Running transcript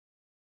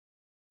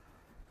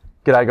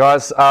G'day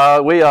guys,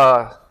 we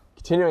are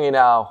continuing in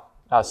our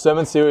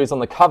sermon series on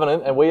the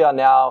covenant, and we are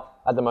now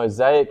at the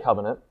Mosaic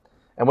covenant,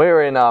 and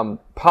we're in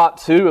part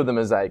 2 of the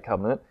Mosaic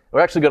covenant.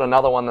 We've actually got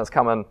another one that's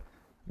coming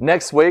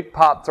next week,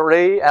 part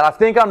 3, and I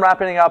think I'm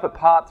wrapping up at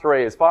part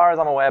 3. As far as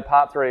I'm aware,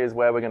 part 3 is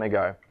where we're going to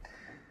go.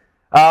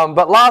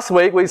 But last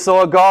week we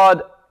saw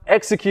God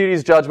execute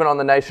his judgment on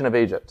the nation of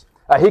Egypt.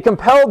 He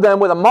compelled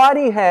them with a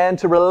mighty hand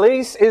to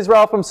release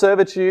Israel from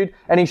servitude,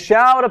 and he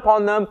showered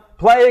upon them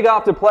plague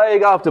after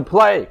plague after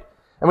plague.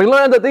 And we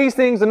learned that these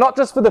things are not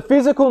just for the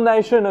physical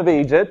nation of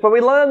Egypt, but we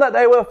learned that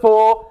they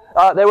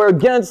were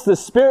against the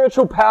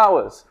spiritual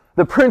powers,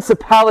 the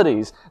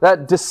principalities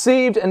that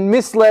deceived and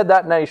misled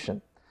that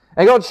nation.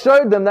 And God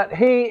showed them that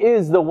he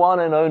is the one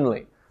and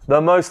only,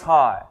 the Most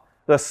High,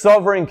 the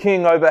sovereign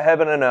King over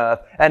heaven and earth,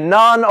 and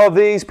none of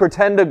these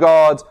pretender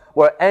gods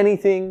were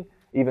anything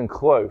even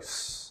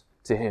close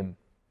to him.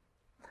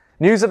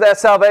 News of their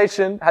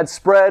salvation had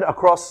spread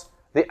across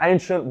the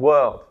ancient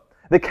world.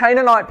 The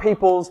Canaanite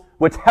peoples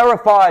were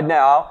terrified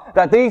now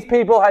that these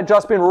people had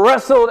just been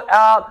wrestled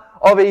out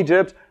of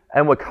Egypt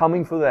and were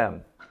coming for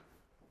them.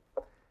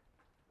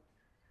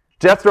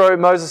 Jethro,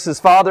 Moses'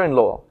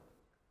 father-in-law,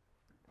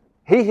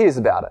 he hears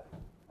about it,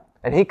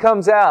 and he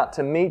comes out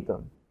to meet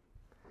them.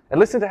 And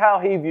listen to how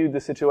he viewed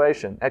the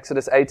situation.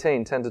 Exodus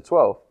 18,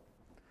 10-12.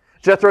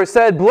 Jethro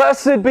said,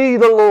 "Blessed be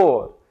the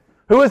Lord,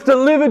 who has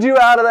delivered you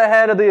out of the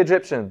hand of the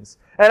Egyptians,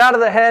 and out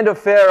of the hand of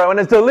Pharaoh, and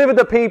has delivered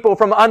the people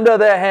from under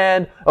their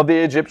hand of the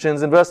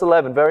Egyptians." In verse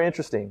 11, very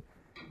interesting.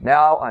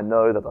 "Now I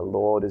know that the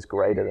Lord is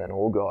greater than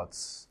all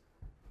gods,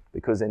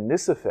 because in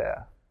this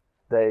affair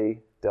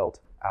they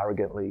dealt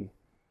arrogantly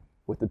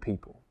with the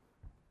people."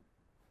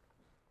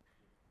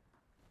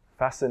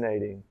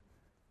 Fascinating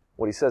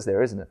what he says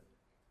there, isn't it?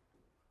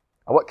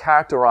 And what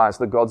characterized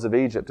the gods of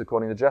Egypt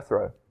according to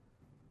Jethro?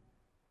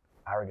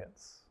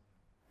 Arrogance.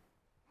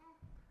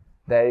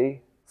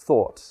 They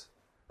thought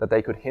that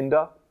they could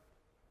hinder,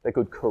 they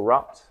could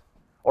corrupt,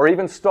 or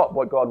even stop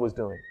what God was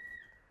doing.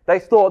 They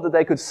thought that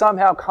they could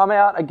somehow come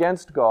out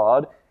against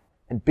God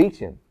and beat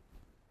him.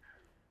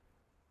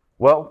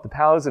 Well, the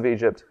powers of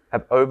Egypt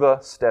have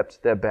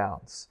overstepped their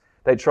bounds.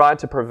 They tried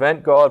to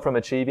prevent God from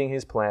achieving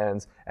his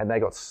plans, and they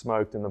got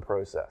smoked in the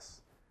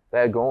process.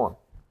 They're gone.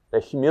 They're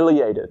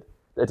humiliated.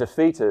 They're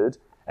defeated.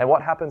 And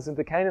what happens in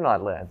the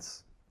Canaanite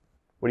lands?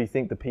 What do you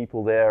think the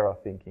people there are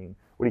thinking?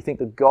 What do you think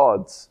the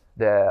gods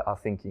there are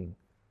thinking?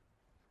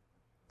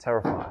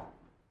 Terrified.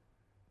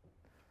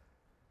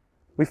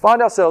 We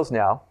find ourselves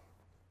now,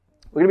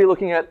 we're going to be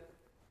looking at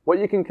what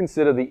you can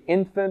consider the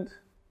infant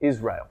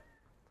Israel.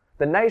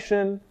 The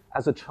nation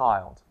as a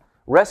child,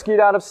 rescued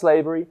out of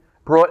slavery,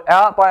 brought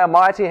out by a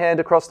mighty hand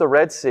across the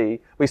Red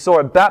Sea. We saw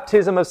a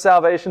baptism of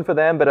salvation for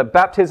them, but a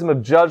baptism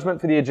of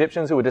judgment for the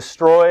Egyptians who were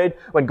destroyed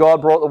when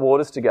God brought the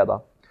waters together.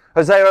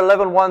 Hosea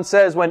 11:1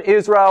 says, when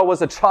Israel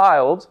was a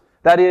child,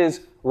 that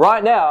is,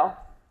 right now,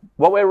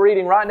 what we're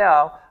reading right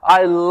now,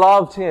 I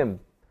loved him.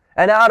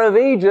 And out of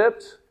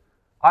Egypt,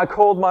 I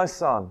called my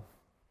son.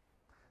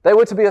 They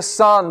were to be a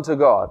son to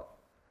God.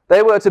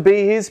 They were to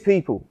be his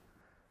people.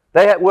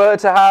 They were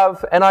to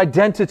have an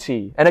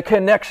identity and a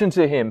connection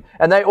to him.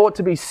 And they ought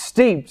to be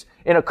steeped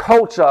in a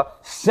culture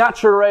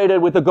saturated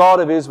with the God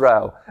of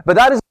Israel. But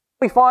that is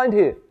what we find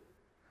here.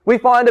 We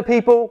find a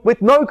people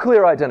with no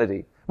clear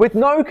identity, with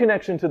no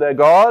connection to their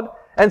God,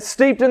 and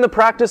steeped in the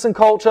practice and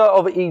culture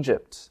of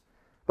Egypt.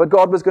 But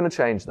God was going to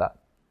change that.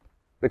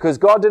 Because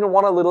God didn't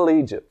want a little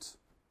Egypt.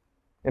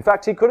 In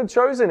fact, he could have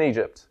chosen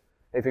Egypt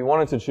if he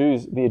wanted to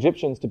choose the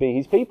Egyptians to be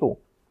his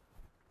people.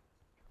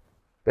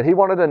 But he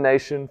wanted a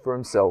nation for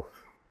himself,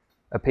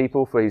 a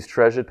people for his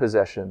treasured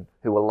possession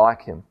who were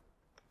like him,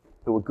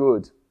 who were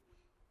good,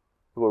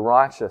 who were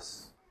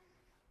righteous,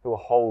 who were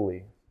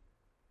holy.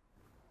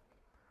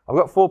 I've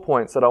got 4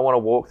 points that I want to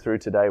walk through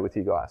today with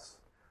you guys.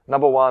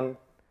 Number 1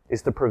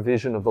 is the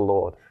provision of the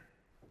Lord.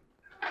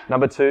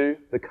 Number 2,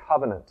 the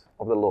covenant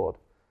of the Lord.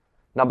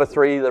 Number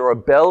 3, the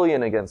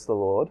rebellion against the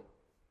Lord.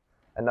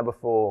 And number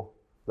 4,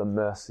 the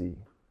mercy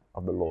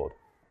of the Lord.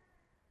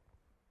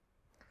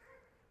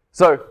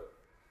 So,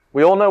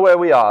 we all know where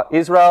we are.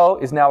 Israel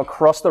is now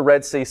across the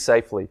Red Sea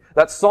safely.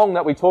 That song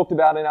that we talked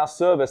about in our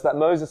service that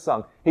Moses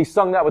sung, he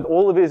sung that with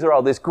all of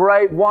Israel. This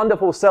great,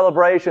 wonderful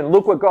celebration.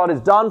 Look what God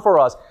has done for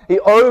us. He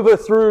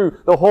overthrew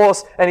the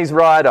horse and his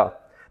rider.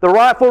 The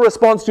rightful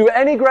response to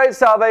any great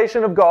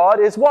salvation of God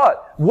is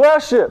what?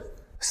 Worship.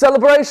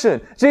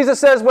 Celebration.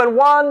 Jesus says when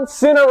one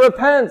sinner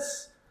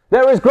repents,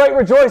 there is great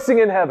rejoicing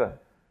in heaven.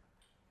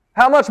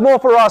 How much more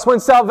for us when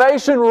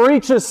salvation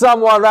reaches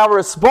someone, our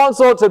response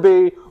ought to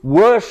be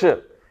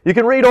worship. You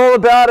can read all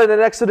about it in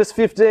Exodus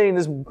 15,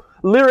 this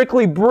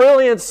lyrically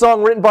brilliant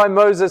song written by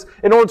Moses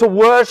in order to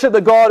worship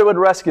the God who had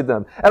rescued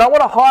them. And I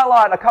want to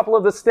highlight a couple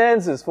of the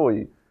stanzas for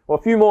you, or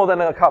a few more than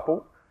a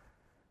couple.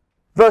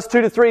 Verse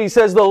 2-3, he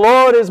says, "The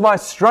Lord is my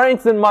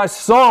strength and my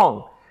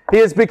song. He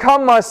has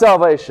become my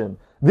salvation.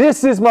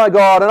 This is my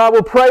God, and I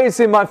will praise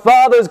him, my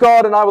Father's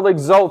God, and I will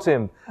exalt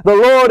him. The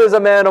Lord is a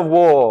man of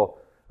war.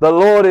 The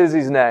Lord is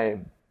his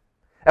name."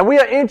 And we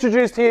are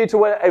introduced here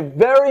to a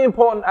very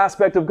important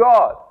aspect of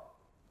God.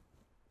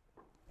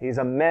 He's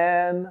a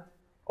man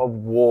of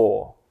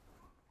war.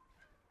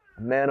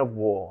 A man of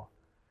war.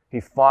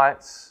 He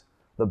fights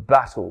the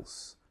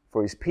battles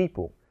for his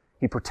people.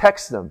 He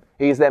protects them.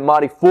 He is their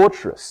mighty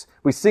fortress.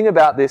 We sing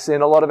about this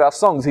in a lot of our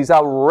songs. He's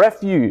our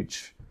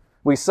refuge.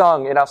 We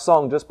sung in our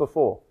song just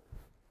before.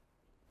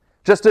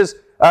 Just as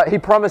he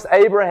promised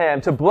Abraham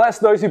to bless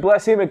those who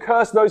bless him and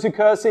curse those who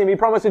curse him. He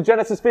promised in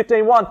Genesis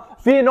 15:1,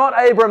 "Fear not,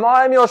 Abram,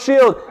 I am your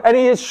shield." And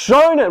he has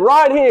shown it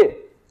right here.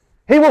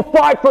 He will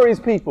fight for his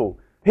people.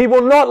 He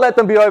will not let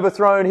them be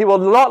overthrown. He will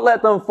not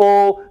let them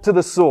fall to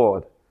the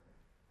sword.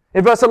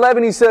 In verse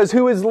 11 he says,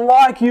 "Who is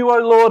like you, O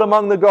Lord,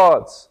 among the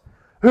gods?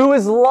 Who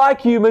is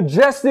like you,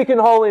 majestic in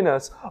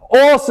holiness,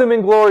 awesome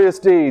in glorious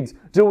deeds,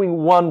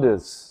 doing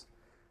wonders?"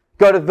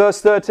 Go to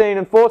verse 13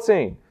 and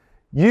 14.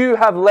 "You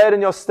have led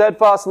in your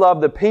steadfast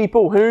love the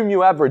people whom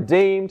you have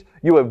redeemed.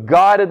 You have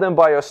guided them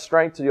by your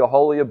strength to your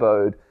holy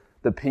abode.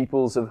 The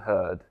peoples have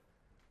heard.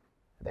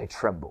 They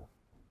tremble.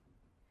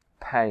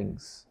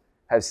 Pangs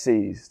have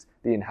seized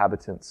the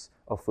inhabitants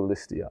of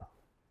Philistia."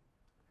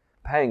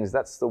 Pangs,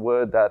 that's the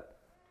word that,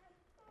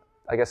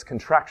 I guess,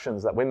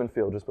 contractions that women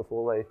feel just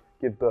before they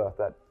give birth,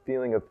 that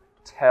feeling of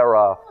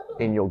terror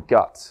in your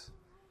gut.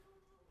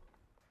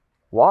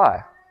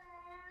 Why?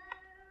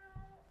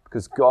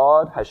 Because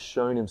God has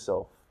shown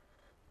himself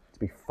to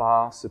be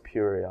far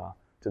superior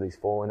to these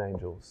fallen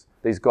angels.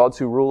 These gods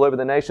who rule over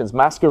the nations,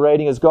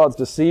 masquerading as gods,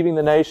 deceiving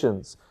the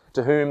nations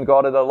to whom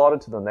God had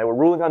allotted to them. They were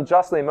ruling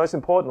unjustly, and most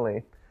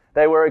importantly,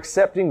 they were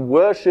accepting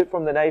worship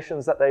from the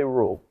nations that they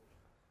rule.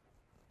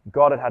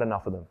 God had had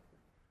enough of them.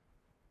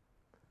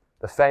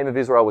 The fame of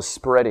Israel was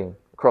spreading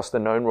across the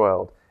known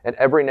world, and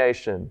every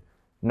nation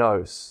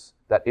knows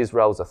that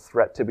Israel is a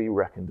threat to be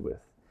reckoned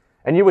with.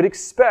 And you would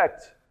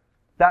expect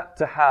that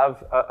to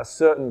have a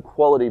certain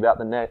quality about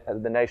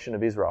the nation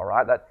of Israel,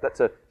 right? That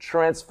to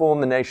transform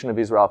the nation of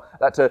Israel,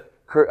 that to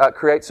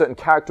create certain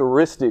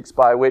characteristics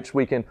by which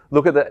we can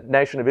look at the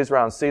nation of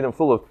Israel and see them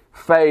full of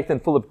faith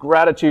and full of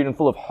gratitude and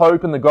full of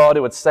hope in the God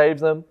who had saved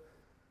them.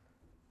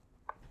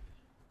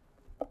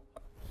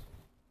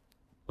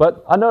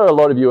 But I know a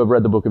lot of you have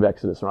read the book of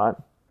Exodus, right?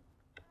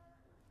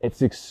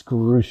 It's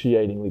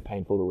excruciatingly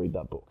painful to read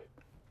that book.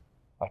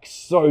 Like,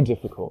 so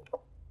difficult.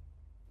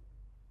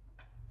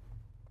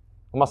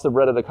 I must have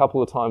read it a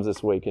couple of times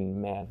this week,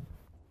 and man,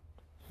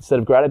 instead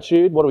of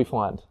gratitude, what do we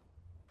find?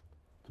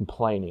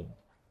 Complaining.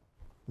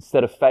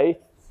 Instead of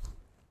faith,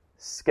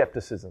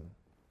 skepticism.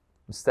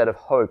 Instead of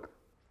hope,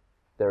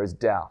 there is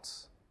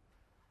doubt.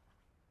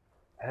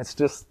 And it's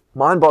just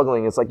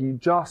mind-boggling. It's like you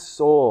just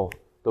saw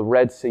the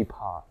Red Sea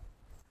part.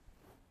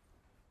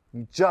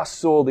 You just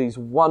saw these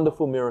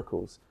wonderful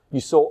miracles. You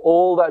saw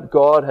all that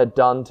God had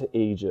done to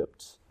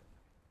Egypt.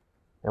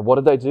 And what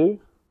did they do?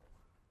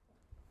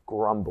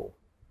 Grumble.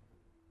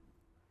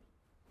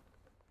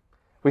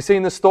 We see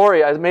in the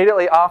story,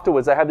 immediately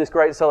afterwards, they have this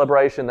great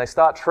celebration. They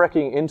start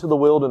trekking into the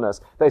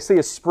wilderness. They see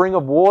a spring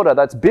of water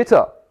that's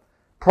bitter,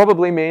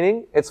 probably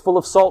meaning it's full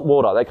of salt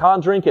water. They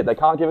can't drink it. They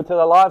can't give it to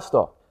their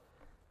livestock.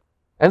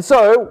 And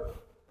so,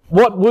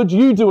 what would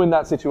you do in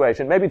that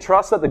situation? Maybe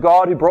trust that the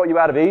God who brought you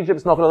out of Egypt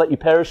is not going to let you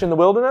perish in the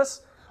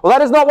wilderness? Well,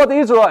 that is not what the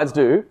Israelites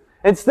do.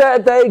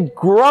 Instead, they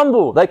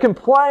grumble. They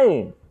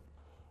complain.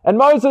 And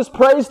Moses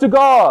prays to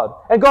God.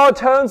 And God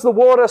turns the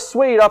water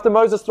sweet after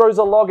Moses throws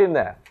a log in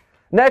there.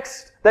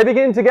 Next, they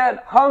begin to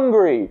get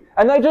hungry.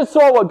 And they just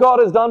saw what God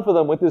has done for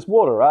them with this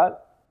water, right?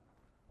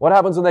 What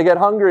happens when they get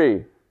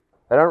hungry?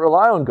 They don't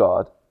rely on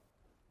God.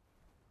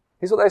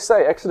 Here's what they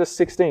say, Exodus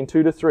 16,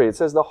 2-3. It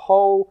says, "The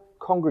whole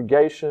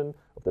congregation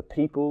of the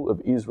people of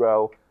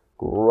Israel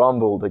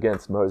grumbled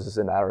against Moses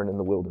and Aaron in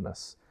the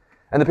wilderness.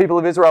 And the people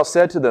of Israel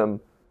said to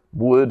them,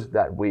 'Would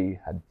that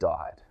we had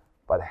died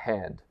by the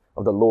hand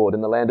of the Lord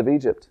in the land of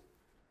Egypt,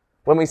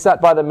 when we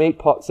sat by the meat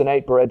pots and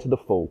ate bread to the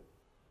full.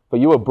 For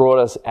you have brought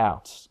us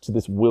out to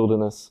this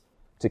wilderness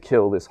to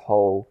kill this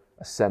whole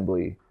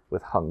assembly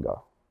with hunger.'"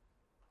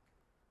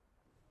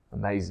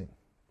 Amazing.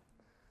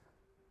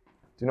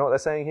 Do you know what they're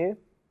saying here?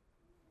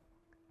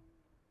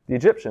 The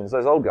Egyptians,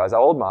 those old guys,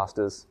 our old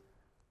masters,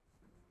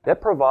 they're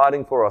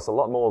providing for us a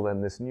lot more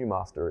than this new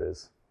master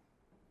is.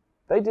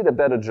 They did a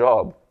better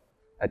job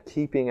at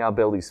keeping our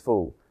bellies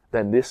full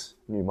than this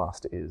new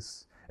master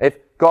is. If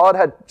God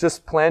had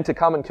just planned to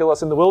come and kill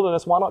us in the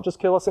wilderness, why not just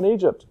kill us in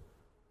Egypt?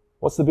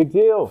 What's the big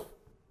deal?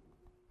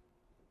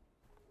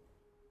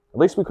 At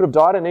least we could have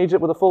died in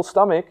Egypt with a full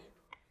stomach.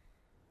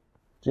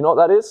 Do you know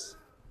what that is?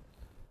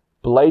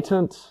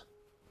 Blatant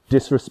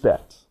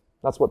disrespect.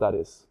 That's what that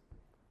is.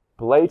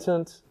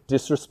 Blatant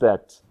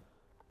disrespect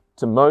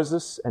to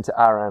Moses and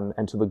to Aaron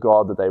and to the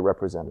God that they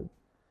represented.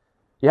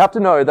 You have to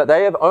know that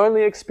they have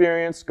only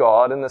experienced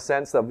God in the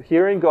sense of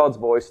hearing God's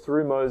voice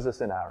through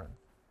Moses and Aaron.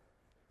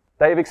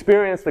 They have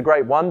experienced the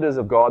great wonders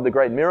of God, the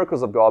great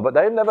miracles of God, but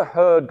they've never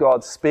heard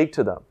God speak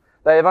to them.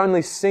 They have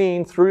only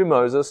seen through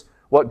Moses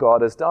what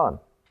God has done.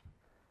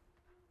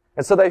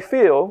 And so they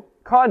feel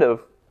kind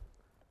of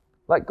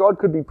like God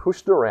could be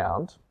pushed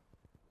around,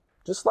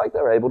 just like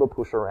they're able to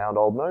push around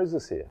old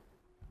Moses here.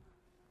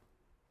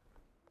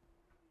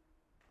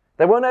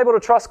 They weren't able to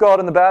trust God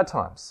in the bad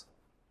times.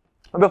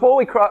 And before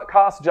we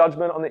cast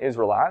judgment on the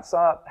Israelites,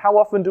 how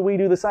often do we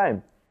do the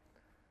same?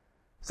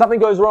 Something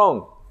goes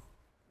wrong.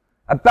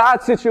 A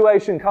bad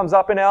situation comes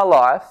up in our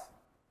life,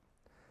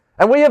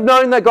 and we have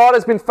known that God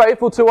has been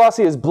faithful to us.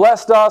 He has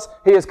blessed us.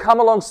 He has come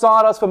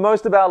alongside us for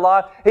most of our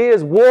life. He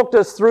has walked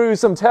us through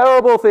some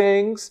terrible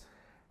things,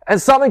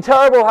 and something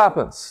terrible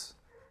happens.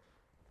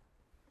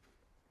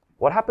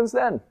 What happens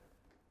then?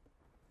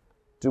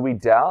 Do we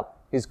doubt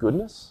His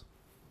goodness?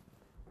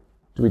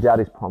 Do we doubt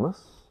His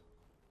promise?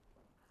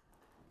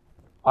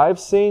 I've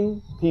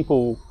seen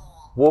people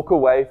walk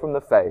away from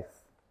the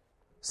faith,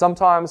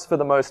 sometimes for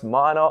the most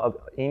minor of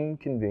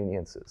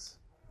inconveniences.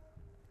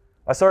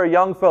 I saw a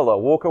young fella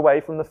walk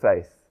away from the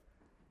faith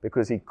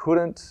because he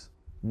couldn't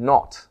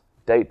not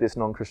date this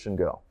non-Christian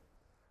girl.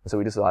 And so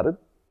he decided,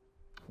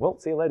 well,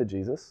 see you later,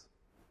 Jesus.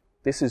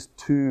 This is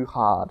too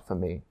hard for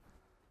me.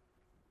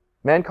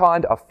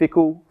 Mankind are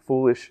fickle,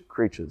 foolish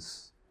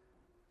creatures.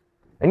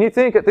 And you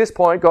think at this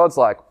point, God's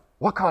like,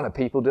 what kind of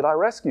people did I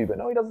rescue? But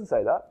no, He doesn't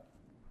say that.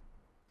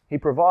 He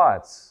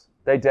provides.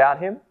 They doubt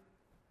Him.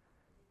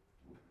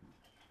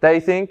 They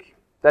think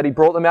that He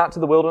brought them out to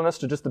the wilderness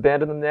to just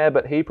abandon them there,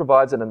 but He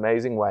provides an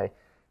amazing way.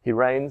 He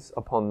rains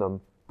upon them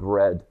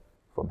bread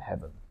from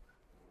heaven,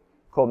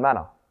 called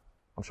manna.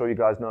 I'm sure you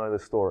guys know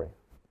this story.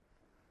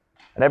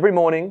 And every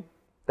morning,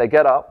 they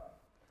get up,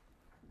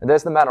 and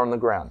there's the manna on the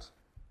ground.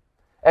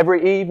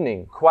 Every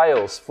evening,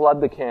 quails flood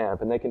the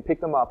camp, and they can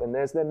pick them up, and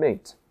there's their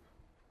meat.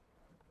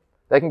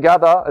 They can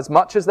gather as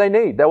much as they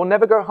need. They will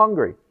never go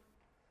hungry.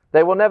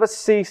 They will never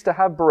cease to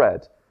have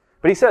bread.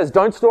 But He says,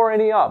 don't store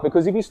any up,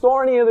 because if you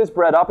store any of this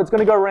bread up, it's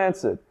going to go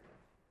rancid.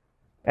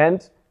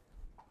 And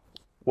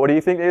what do you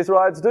think the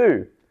Israelites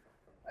do?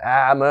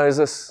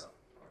 Moses,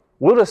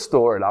 we'll just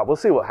store it up. We'll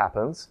see what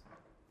happens.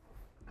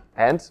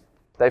 And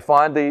they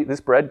find this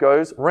bread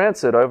goes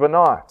rancid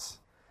overnight.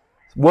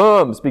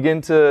 Worms begin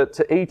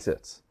to eat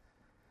it.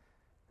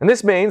 And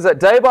this means that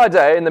day by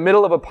day, in the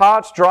middle of a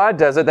parched, dry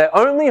desert, their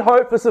only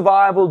hope for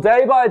survival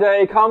day by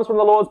day comes from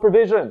the Lord's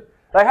provision.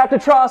 They have to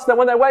trust that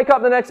when they wake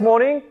up the next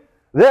morning,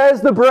 there's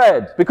the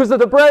bread. Because if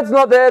the bread's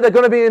not there, they're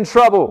going to be in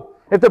trouble.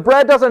 If the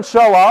bread doesn't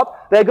show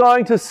up, they're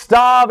going to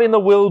starve in the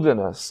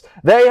wilderness.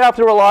 They have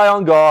to rely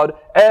on God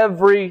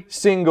every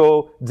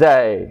single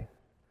day.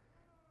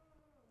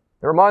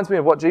 It reminds me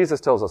of what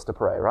Jesus tells us to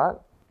pray, right?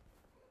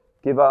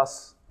 Give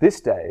us this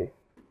day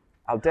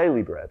our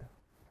daily bread.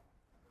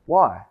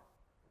 Why?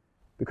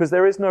 Because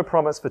there is no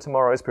promise for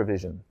tomorrow's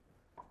provision,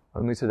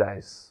 only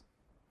today's.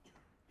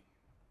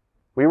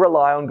 We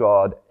rely on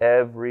God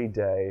every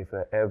day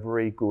for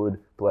every good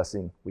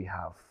blessing we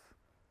have.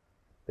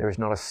 There is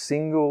not a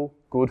single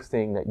good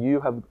thing that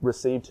you have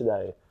received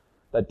today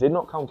that did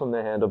not come from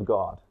the hand of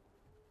God.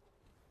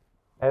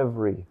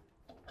 Every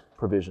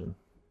provision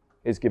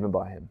is given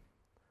by Him.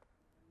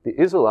 The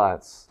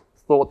Israelites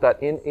thought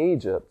that in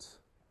Egypt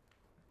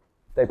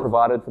they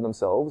provided for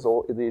themselves,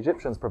 or the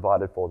Egyptians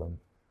provided for them.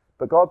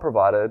 But God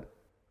provided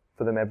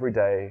for them every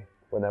day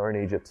when they were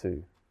in Egypt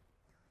too.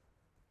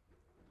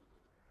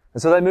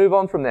 And so they move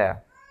on from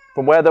there.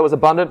 From where there was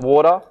abundant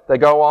water, they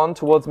go on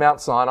towards Mount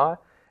Sinai.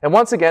 And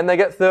once again, they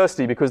get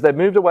thirsty because they've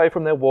moved away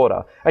from their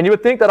water. And you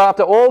would think that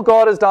after all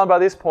God has done by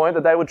this point,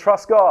 that they would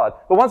trust God.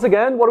 But once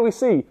again, what do we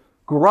see?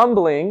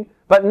 Grumbling.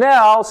 But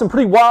now, some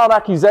pretty wild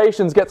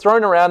accusations get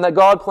thrown around that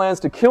God plans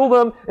to kill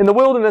them in the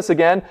wilderness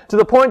again, to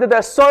the point that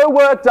they're so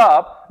worked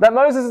up that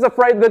Moses is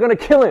afraid they're going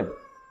to kill him.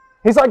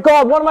 He's like,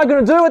 God, what am I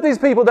going to do with these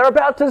people? They're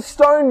about to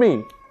stone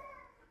me.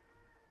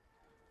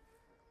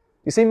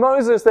 You see,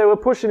 Moses, they were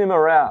pushing him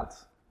around.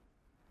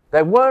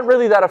 They weren't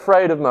really that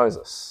afraid of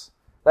Moses.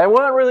 They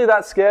weren't really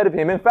that scared of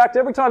him. In fact,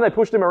 every time they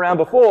pushed him around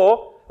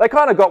before, they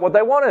kind of got what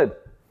they wanted.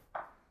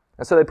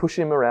 And so they pushed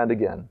him around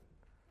again.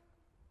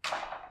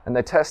 And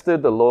they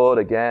tested the Lord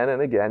again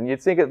and again.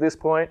 You'd think at this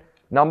point,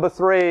 number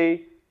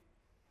 3,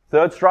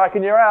 third strike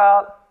and you're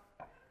out.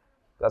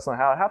 That's not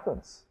how it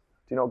happens.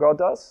 Do you know what God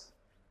does?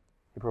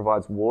 He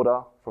provides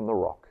water from the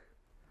rock.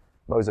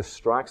 Moses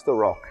strikes the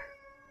rock.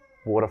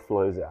 Water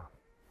flows out.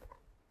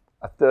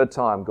 A third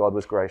time, God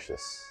was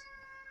gracious.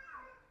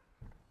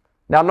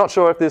 Now, I'm not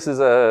sure if this is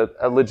a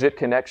legit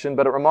connection,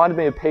 but it reminded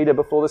me of Peter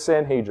before the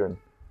Sanhedrin.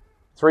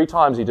 3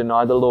 times he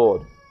denied the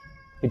Lord.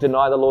 He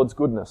denied the Lord's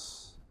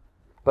goodness.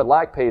 But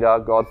like Peter,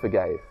 God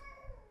forgave.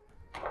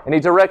 And He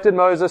directed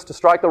Moses to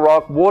strike the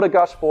rock, water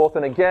gushed forth,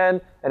 and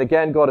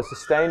again God has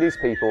sustained His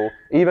people,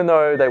 even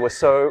though they were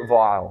so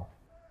vile.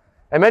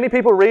 And many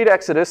people read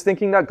Exodus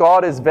thinking that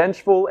God is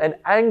vengeful and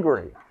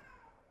angry.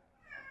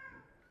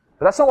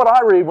 But that's not what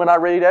I read when I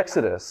read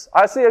Exodus.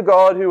 I see a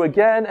God who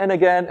again and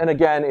again and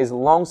again is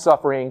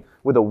long-suffering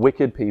with a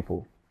wicked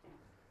people.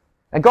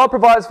 And God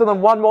provides for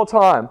them one more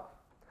time.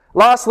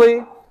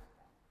 Lastly,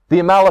 the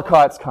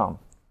Amalekites come.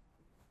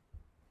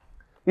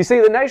 You see,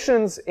 the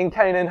nations in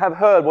Canaan have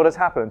heard what has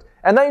happened,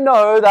 and they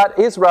know that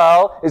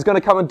Israel is going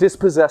to come and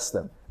dispossess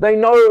them. They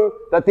know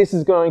that this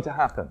is going to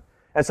happen.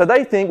 And so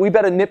they think we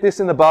better nip this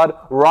in the bud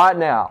right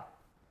now.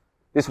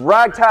 This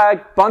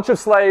ragtag bunch of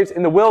slaves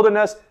in the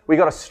wilderness, we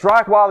got to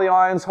strike while the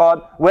iron's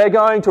hot. We're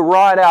going to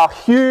ride our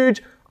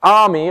huge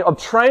army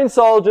of trained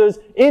soldiers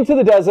into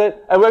the desert,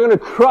 and we're going to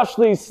crush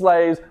these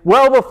slaves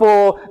well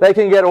before they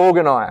can get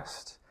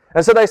organized.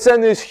 And so they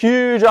send this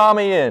huge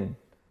army in.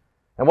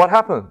 And what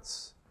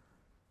happens?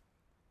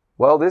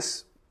 Well,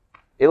 this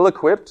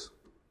ill-equipped,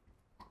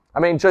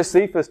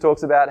 Josephus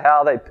talks about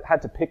how they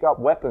had to pick up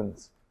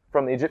weapons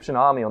from the Egyptian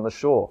army on the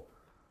shore.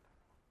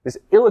 This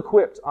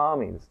ill-equipped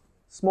army, this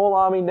small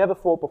army, never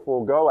fought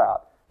before, go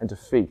out and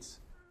defeat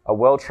a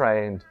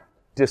well-trained,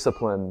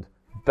 disciplined,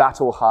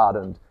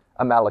 battle-hardened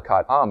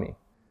Amalekite army.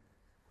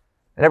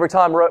 And every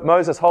time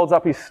Moses holds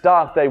up his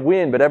staff, they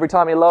win. But every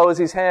time he lowers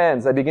his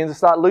hands, they begin to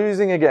start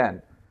losing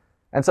again.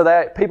 And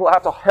so people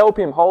have to help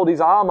him hold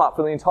his arm up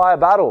for the entire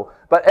battle.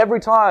 But every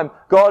time,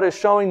 God is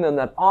showing them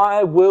that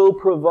I will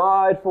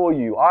provide for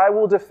you. I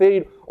will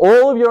defeat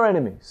all of your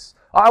enemies.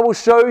 I will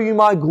show you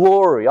my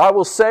glory. I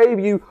will save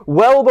you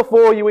well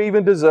before you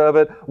even deserve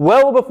it,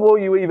 well before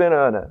you even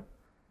earn it.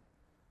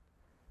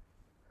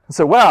 And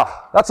so,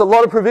 wow, that's a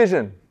lot of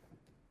provision.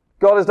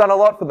 God has done a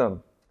lot for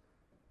them.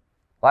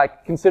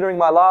 Like, considering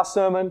my last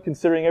sermon,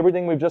 considering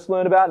everything we've just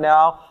learned about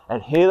now,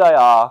 and here they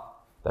are,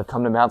 they've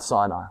come to Mount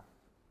Sinai.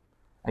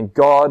 And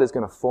God is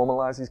going to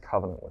formalize his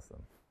covenant with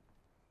them.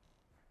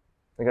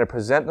 They're going to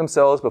present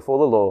themselves before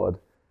the Lord,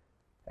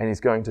 and he's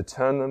going to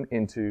turn them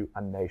into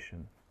a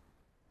nation,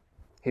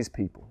 his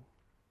people.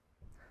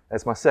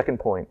 That's my second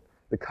point,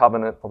 the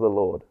covenant of the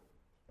Lord.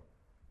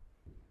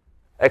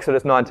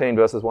 Exodus 19,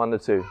 verses 1 to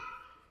 2.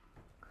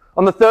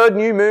 On the third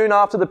new moon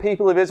after the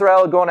people of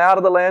Israel had gone out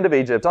of the land of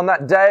Egypt, on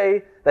that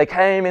day they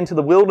came into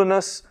the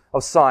wilderness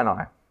of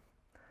Sinai.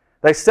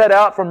 They set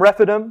out from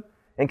Rephidim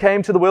and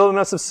came to the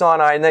wilderness of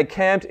Sinai, and they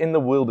camped in the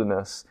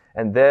wilderness,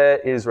 and there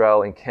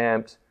Israel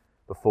encamped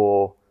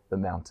before the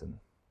mountain.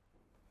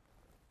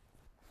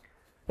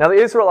 Now the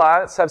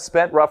Israelites have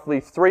spent roughly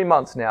 3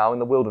 months now in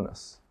the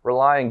wilderness,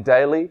 relying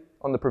daily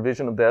on the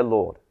provision of their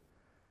Lord.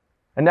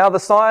 And now the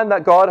sign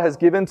that God has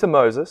given to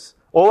Moses,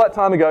 all that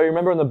time ago, you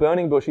remember in the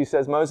burning bush, he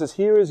says, Moses,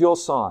 here is your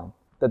sign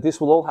that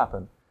this will all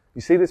happen. You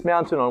see this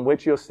mountain on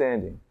which you're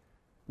standing?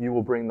 You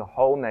will bring the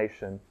whole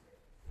nation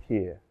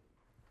here.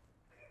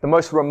 The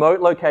most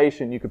remote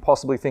location you could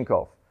possibly think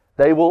of.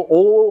 They will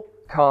all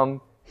come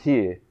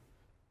here,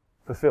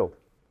 fulfilled.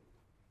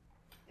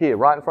 Here,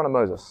 right in front of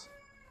Moses.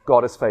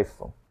 God is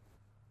faithful.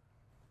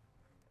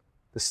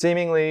 The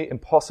seemingly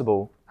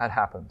impossible had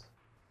happened.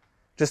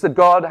 Just that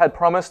God had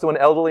promised to an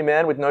elderly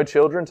man with no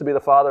children to be the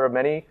father of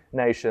many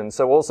nations,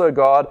 so also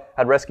God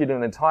had rescued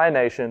an entire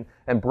nation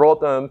and brought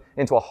them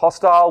into a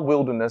hostile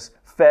wilderness,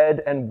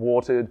 fed and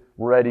watered,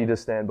 ready to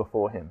stand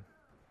before him.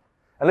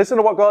 And listen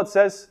to what God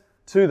says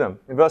to them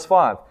in verse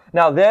 5.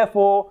 Now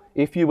therefore,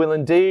 if you will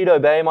indeed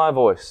obey my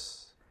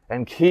voice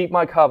and keep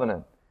my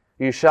covenant,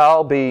 you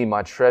shall be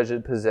my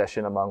treasured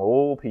possession among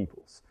all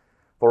peoples.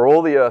 For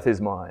all the earth is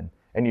mine,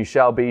 and you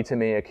shall be to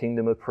me a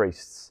kingdom of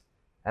priests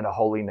and a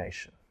holy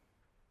nation.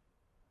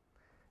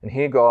 And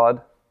here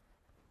God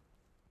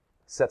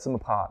sets them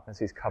apart as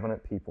his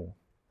covenant people.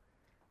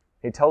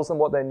 He tells them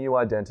what their new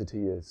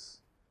identity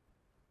is.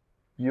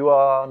 You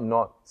are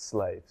not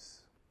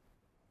slaves.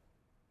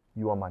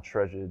 You are my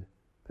treasured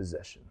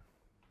possession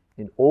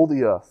in all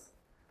the earth.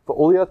 For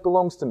all the earth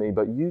belongs to me,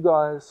 but you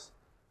guys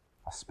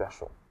are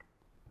special.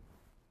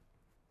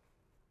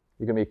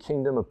 You're going to be a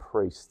kingdom of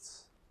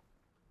priests,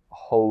 a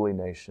holy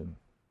nation.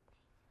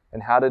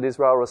 And how did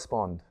Israel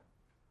respond?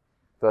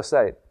 Verse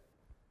 8.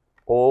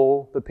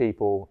 All the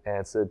people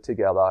answered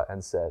together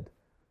and said,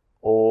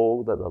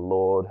 all that the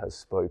Lord has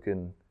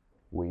spoken,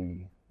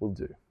 we will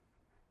do.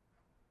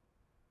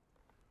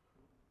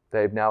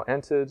 They've now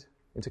entered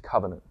into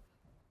covenant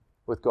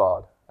with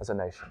God as a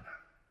nation.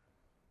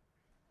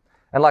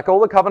 And like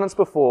all the covenants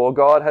before,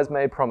 God has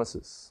made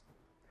promises.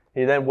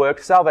 He then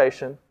works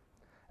salvation,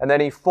 and then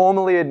he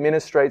formally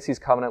administrates his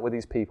covenant with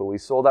his people. We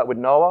saw that with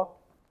Noah,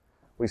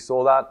 we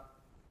saw that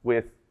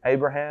with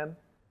Abraham,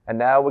 and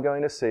now we're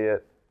going to see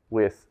it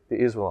with the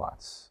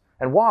Israelites.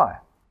 And why?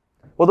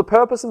 Well, the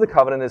purpose of the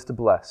covenant is to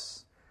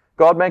bless.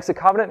 God makes a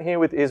covenant here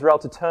with Israel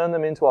to turn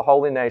them into a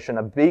holy nation,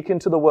 a beacon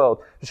to the world,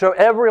 to show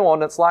everyone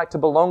what it's like to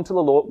belong to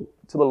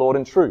the Lord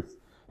in truth.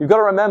 You've got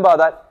to remember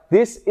that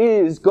this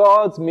is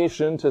God's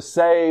mission to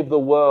save the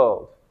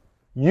world.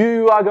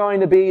 You are going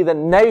to be the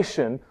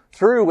nation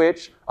through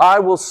which I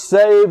will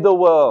save the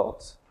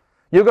world.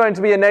 You're going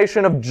to be a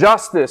nation of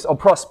justice, of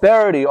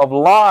prosperity, of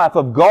life,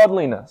 of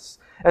godliness.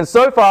 And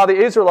so far, the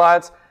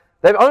Israelites,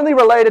 they've only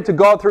related to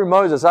God through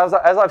Moses, as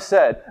I've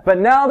said. But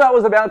now that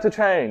was about to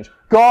change.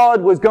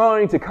 God was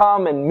going to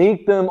come and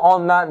meet them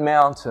on that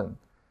mountain.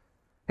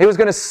 He was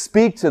going to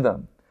speak to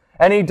them.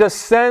 And he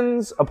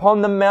descends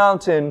upon the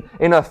mountain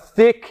in a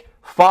thick,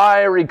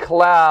 fiery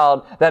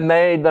cloud that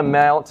made the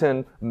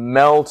mountain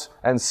melt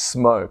and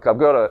smoke. I've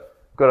got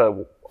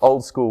a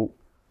old school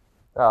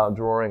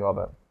drawing of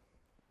it.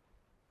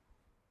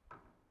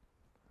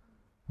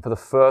 For the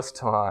first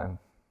time,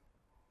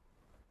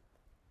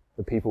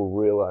 the people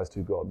realized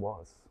who God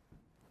was.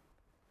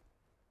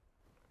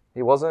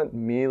 He wasn't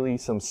merely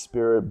some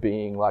spirit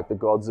being like the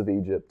gods of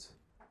Egypt.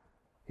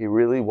 He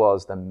really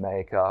was the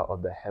maker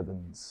of the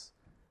heavens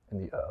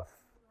and the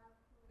earth.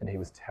 And he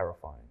was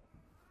terrifying.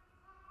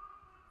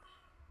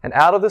 And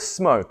out of the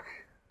smoke,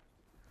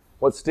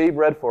 what Steve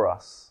read for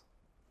us,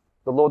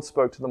 the Lord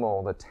spoke to them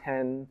all, the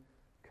 10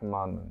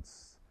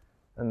 commandments.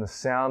 And the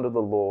sound of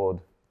the Lord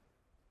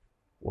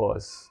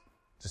was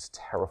just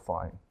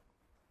terrifying.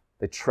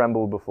 They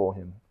trembled before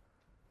him.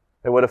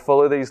 They were to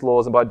follow these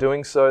laws, and by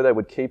doing so, they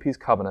would keep his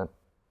covenant.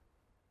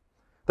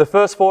 The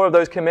first 4 of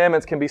those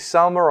commandments can be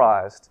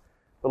summarized,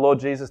 the Lord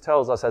Jesus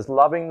tells us, as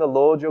loving the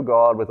Lord your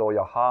God with all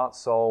your heart,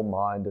 soul,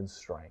 mind, and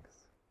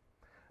strength.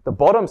 The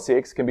bottom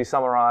 6 can be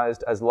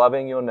summarized as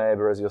loving your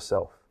neighbor as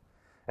yourself.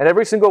 And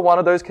every single one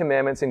of those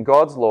commandments in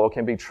God's law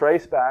can be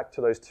traced back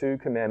to those 2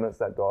 commandments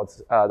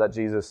that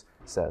Jesus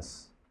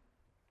says.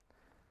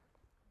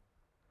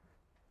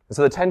 And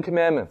so the 10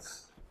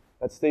 commandments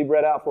that Steve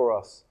read out for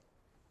us,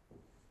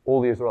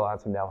 all the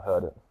Israelites have now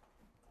heard it.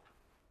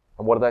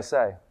 And what do they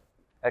say?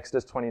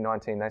 Exodus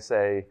 20:19, they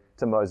say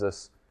to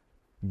Moses,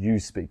 you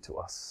speak to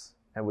us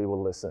and we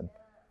will listen.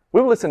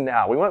 We will listen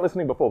now. We weren't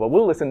listening before, but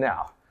we'll listen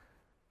now.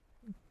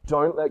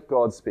 Don't let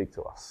God speak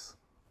to us,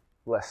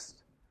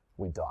 lest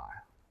we die.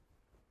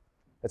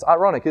 It's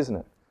ironic, isn't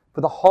it?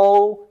 For the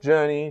whole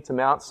journey to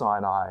Mount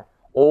Sinai,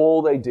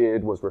 all they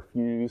did was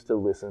refuse to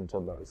listen to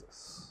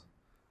Moses.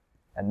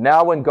 And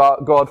now when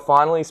God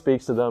finally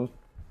speaks to them,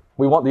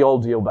 we want the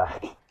old deal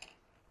back.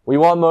 We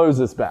want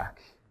Moses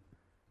back.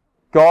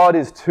 God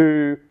is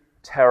too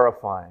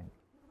terrifying.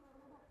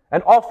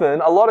 And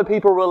often, a lot of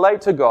people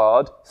relate to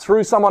God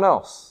through someone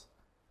else.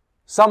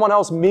 Someone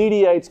else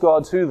mediates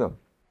God to them.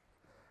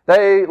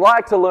 They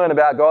like to learn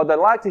about God. They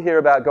like to hear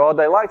about God.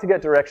 They like to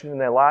get direction in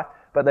their life,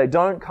 but they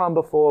don't come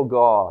before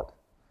God.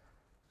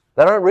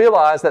 They don't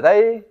realize that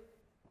they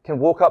can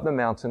walk up the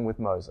mountain with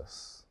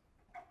Moses,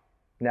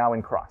 now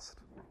in Christ.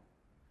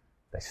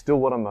 They still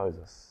want a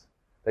Moses.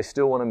 They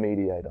still want a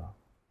mediator.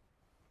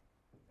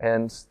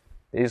 And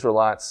the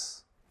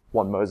Israelites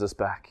want Moses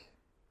back.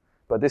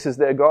 But this is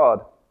their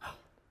God.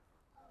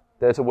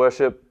 They're to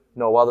worship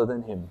no other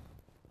than him,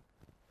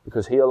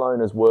 because he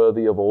alone is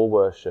worthy of all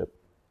worship.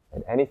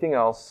 And anything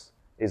else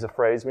is a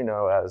phrase we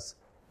know as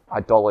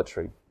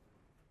idolatry.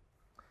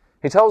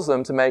 He tells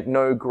them to make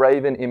no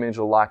graven image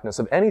or likeness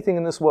of anything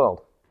in this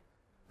world.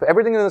 For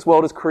everything in this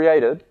world is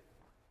created.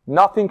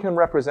 Nothing can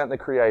represent the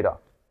Creator.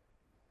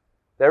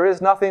 There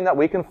is nothing that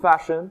we can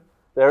fashion.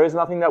 There is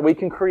nothing that we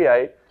can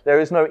create. There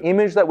is no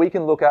image that we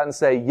can look at and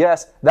say,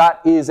 yes,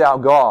 that is our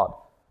God.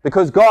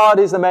 Because God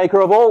is the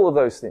maker of all of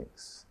those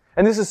things.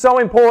 And this is so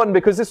important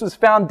because this was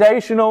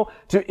foundational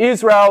to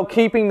Israel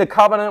keeping the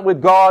covenant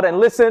with God. And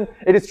listen,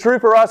 it is true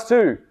for us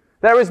too.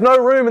 There is no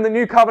room in the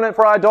new covenant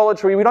for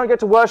idolatry. We don't get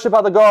to worship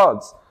other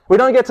gods. We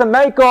don't get to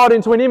make God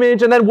into an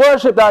image and then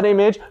worship that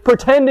image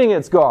pretending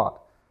it's God.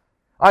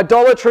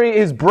 Idolatry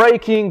is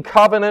breaking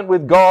covenant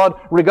with God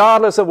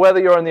regardless of whether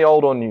you're in the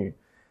old or new.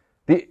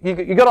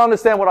 You got to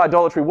understand what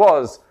idolatry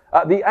was.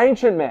 The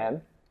ancient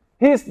man,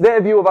 here's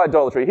their view of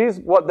idolatry. Here's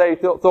what they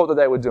thought that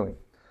they were doing.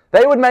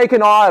 They would make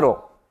an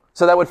idol.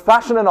 So they would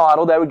fashion an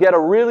idol. They would get a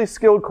really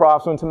skilled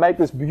craftsman to make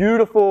this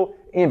beautiful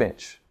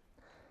image.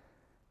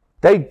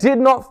 They did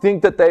not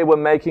think that they were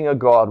making a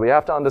god. We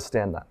have to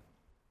understand that.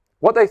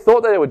 What they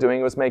thought they were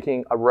doing was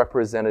making a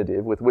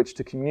representative with which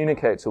to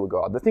communicate to a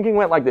god. The thinking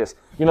went like this.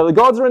 The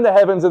gods are in the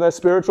heavens and they're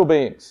spiritual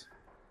beings.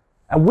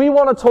 And we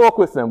want to talk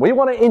with them. We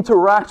want to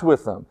interact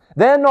with them.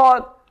 They're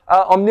not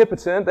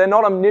omnipotent. They're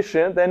not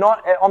omniscient. They're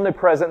not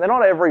omnipresent. They're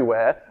not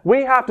everywhere.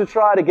 We have to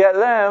try to get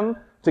them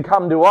to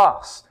come to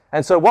us.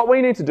 And so what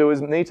we need to do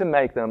is need to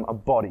make them a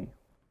body.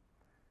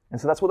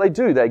 And so that's what they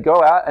do. They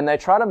go out and they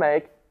try to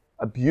make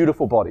a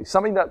beautiful body.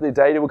 Something that the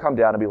deity will come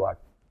down and be like,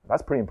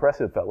 that's pretty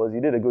impressive, fellas. You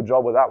did a good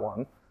job with that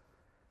one.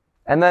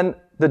 And then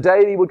the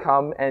deity would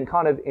come and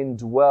kind of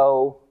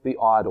indwell the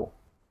idol.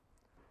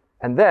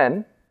 And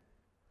then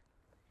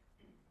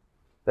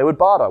they would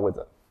barter with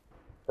it.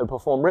 They would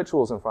perform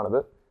rituals in front of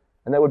it,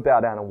 and they would bow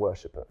down and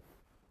worship it.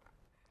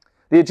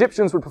 The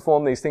Egyptians would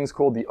perform these things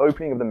called the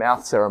opening of the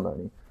mouth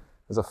ceremony.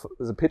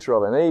 There's a picture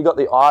of it. And then you've got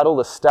the idol,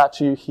 the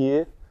statue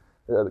here,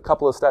 a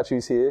couple of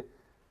statues here.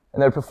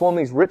 And they would perform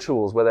these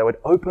rituals where they would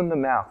open the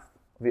mouth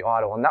of the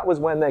idol. And that was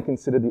when they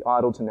considered the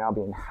idol to now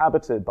be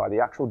inhabited by the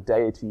actual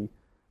deity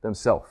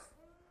themselves.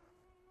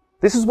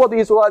 This is what the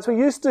Israelites were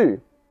used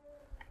to.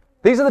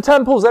 These are the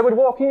temples they would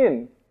walk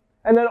in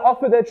and then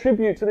offer their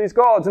tribute to these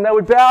gods. And they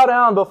would bow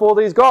down before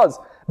these gods.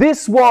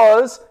 This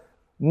was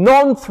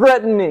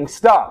non-threatening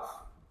stuff.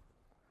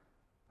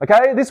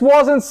 Okay, this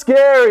wasn't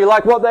scary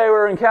like what they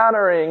were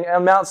encountering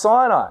on Mount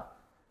Sinai.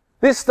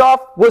 This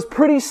stuff was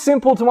pretty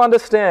simple to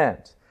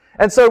understand.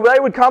 And so they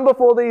would come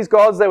before these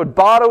gods, they would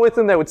barter with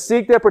them, they would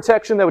seek their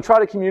protection, they would try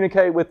to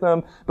communicate with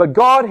them. But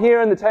God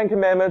here in the Ten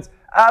Commandments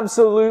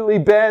absolutely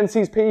bans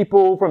his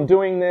people from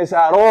doing this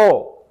at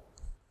all.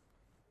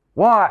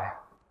 Why?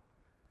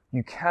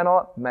 You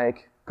cannot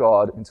make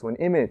God into an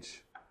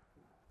image.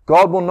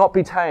 God will not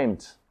be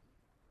tamed.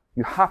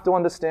 You have to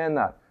understand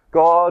that.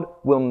 God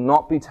will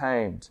not be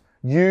tamed.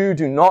 You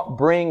do not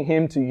bring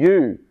him to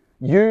you.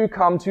 You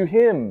come to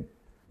him.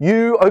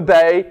 you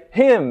obey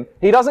him.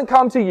 He doesn't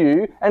come to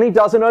you and he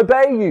doesn't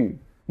obey you.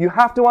 You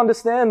have to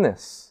understand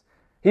this.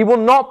 He will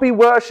not be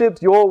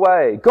worshipped your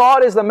way.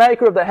 God is the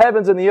maker of the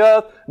heavens and the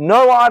earth.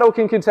 No idol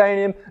can contain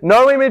him.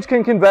 No image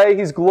can convey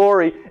his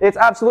glory. It's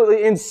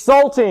absolutely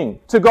insulting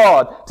to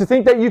God to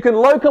think that you can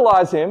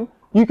localize him,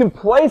 you can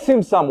place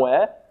him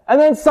somewhere, and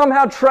then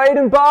somehow trade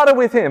and barter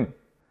with him.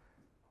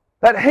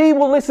 That he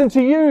will listen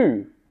to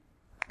you.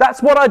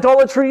 That's what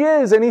idolatry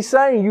is. And he's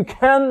saying you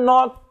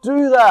cannot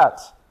do that.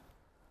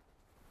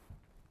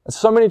 And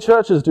so many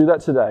churches do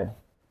that today.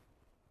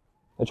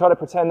 They try to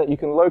pretend that you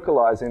can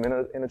localize him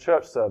in a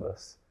church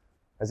service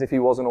as if he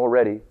wasn't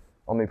already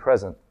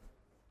omnipresent.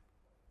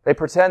 They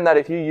pretend that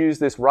if you use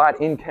this right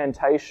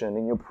incantation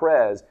in your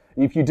prayers,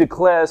 if you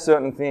declare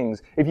certain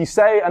things, if you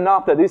say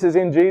enough that this is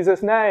in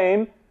Jesus'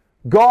 name,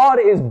 God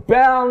is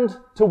bound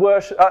to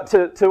worship,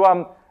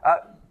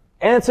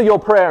 answer your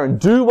prayer and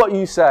do what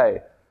you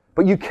say.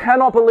 But you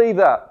cannot believe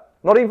that,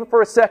 not even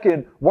for a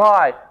second.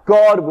 Why?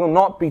 God will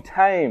not be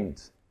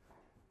tamed.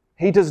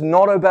 He does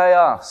not obey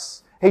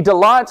us. He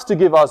delights to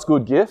give us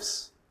good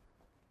gifts.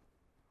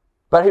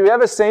 But have you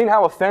ever seen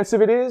how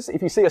offensive it is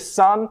if you see a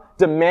son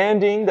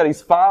demanding that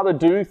his father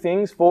do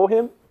things for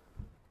him?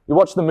 You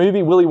watch the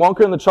movie Willy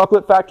Wonka and the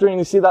Chocolate Factory and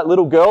you see that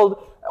little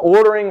girl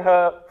ordering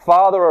her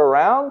father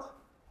around.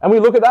 And we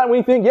look at that and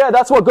we think, yeah,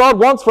 that's what God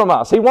wants from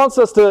us. He wants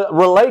us to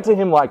relate to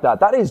him like that.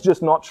 That is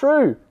just not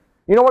true.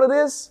 You know what it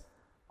is?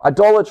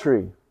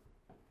 Idolatry.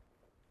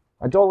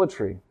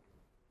 Idolatry.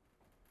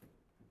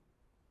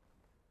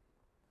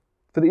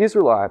 For the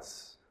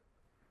Israelites,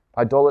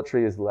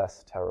 idolatry is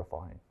less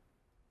terrifying.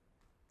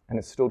 And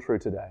it's still true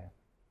today.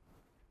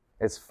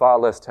 It's far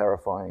less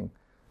terrifying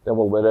than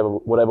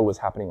whatever was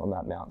happening on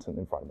that mountain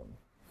in front of them.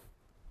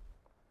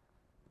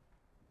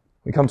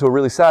 We come to a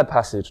really sad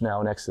passage now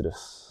in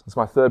Exodus. It's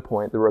my third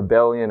point, the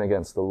rebellion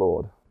against the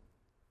Lord.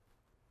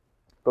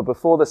 But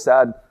before the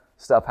sad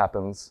stuff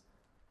happens,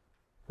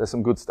 there's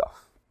some good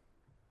stuff.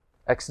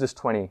 Exodus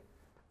 20,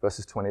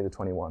 verses 20 to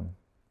 21.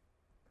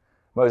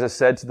 Moses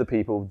said to the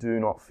people, "Do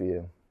not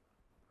fear,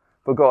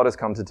 for God has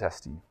come to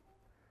test you,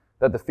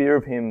 that the fear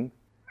of him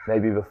may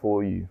be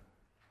before you,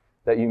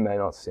 that you may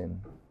not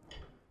sin."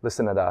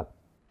 Listen to that.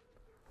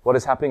 What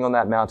is happening on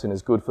that mountain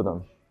is good for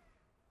them.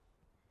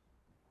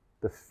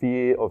 The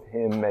fear of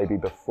him may be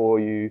before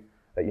you,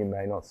 that you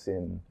may not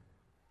sin.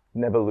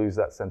 Never lose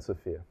that sense of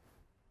fear.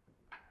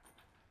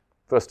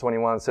 Verse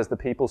 21 says the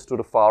people stood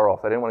afar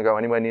off. They didn't want to go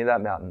anywhere near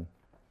that mountain,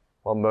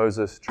 while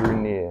Moses drew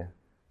near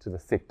to the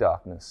thick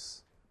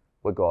darkness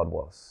where God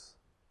was.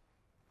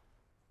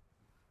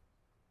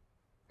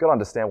 You've got to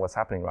understand what's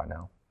happening right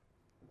now.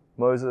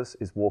 Moses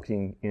is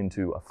walking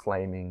into a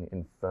flaming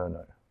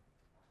inferno,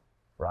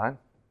 right?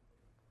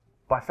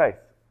 By faith.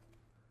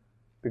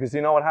 Because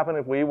you know what happened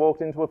if we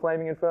walked into a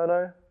flaming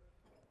inferno?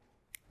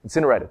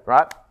 Incinerated,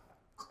 right?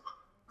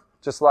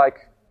 Just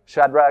like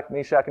Shadrach,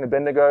 Meshach, and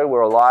Abednego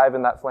were alive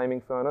in that flaming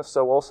furnace,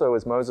 so also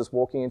is Moses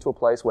walking into a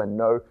place where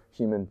no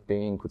human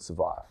being could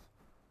survive.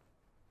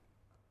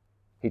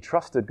 He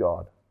trusted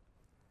God.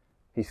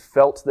 He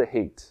felt the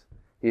heat.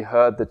 He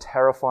heard the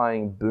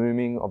terrifying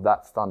booming of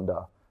that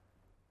thunder.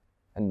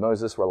 And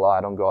Moses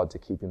relied on God to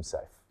keep him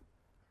safe.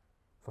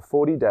 For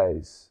 40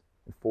 days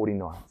and 40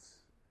 nights,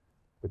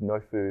 with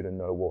no food and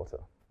no water.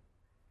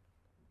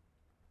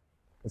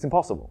 It's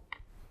impossible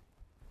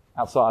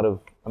outside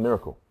of a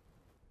miracle.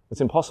 It's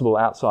impossible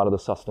outside of the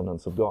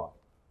sustenance of God.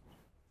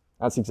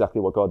 That's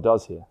exactly what God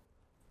does here.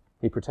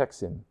 He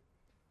protects him.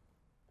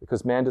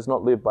 Because man does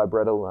not live by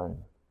bread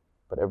alone,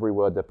 but every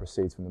word that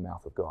proceeds from the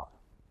mouth of God.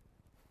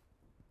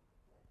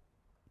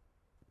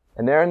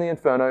 And there in the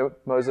inferno,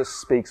 Moses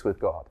speaks with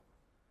God.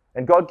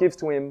 And God gives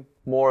to him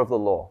more of the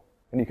law.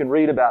 And you can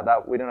read about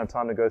that. We don't have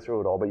time to go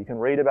through it all, but you can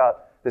read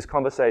about this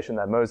conversation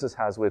that Moses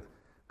has with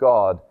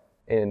God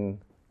in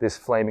this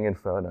flaming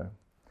inferno.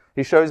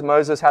 He shows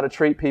Moses how to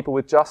treat people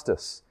with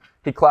justice.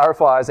 He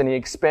clarifies and he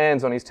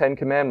expands on his 10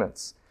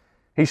 commandments.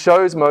 He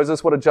shows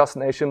Moses what a just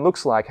nation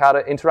looks like, how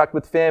to interact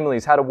with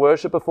families, how to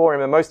worship before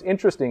him, and most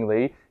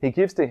interestingly, he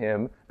gives to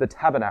him the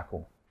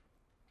tabernacle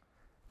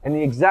and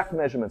the exact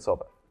measurements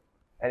of it,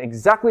 and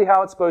exactly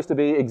how it's supposed to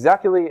be,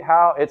 exactly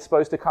how it's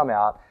supposed to come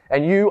out,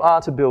 and you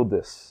are to build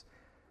this.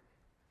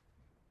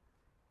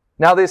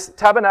 Now this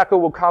tabernacle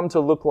will come to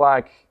look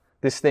like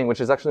this thing, which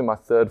is actually my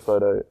third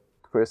photo.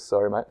 Chris,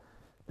 sorry mate.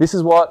 This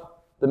is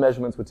what the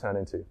measurements would turn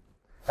into.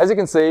 As you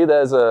can see,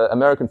 there's an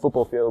American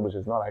football field, which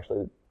is not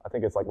actually, I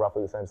think it's like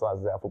roughly the same size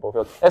as our football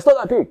field. It's not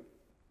that big.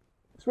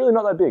 It's really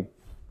not that big.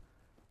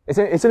 It's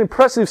an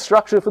impressive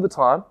structure for the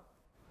time.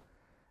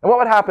 And what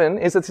would happen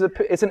is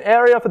it's an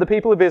area for the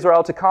people of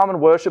Israel to come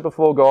and worship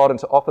before God and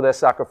to offer their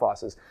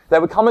sacrifices. They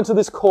would come into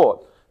this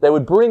court. They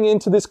would bring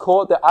into this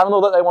court the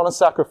animal that they want to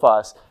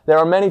sacrifice. There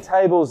are many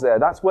tables there.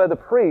 That's where the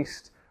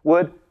priest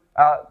would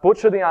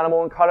butcher the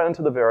animal and cut it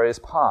into the various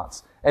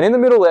parts. And in the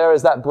middle there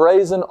is that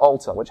brazen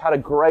altar, which had a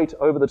grate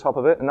over the top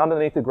of it, and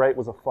underneath the grate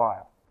was a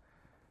fire.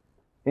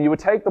 And you would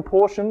take the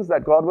portions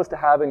that God was to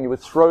have and you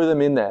would throw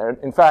them in there.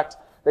 In fact,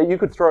 that you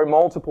could throw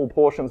multiple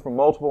portions from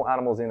multiple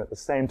animals in at the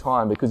same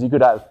time, because you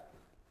could have,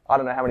 I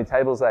don't know how many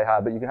tables they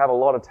had, but you could have a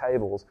lot of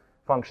tables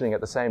functioning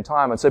at the same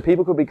time. And so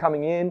people could be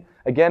coming in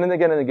again and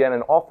again and again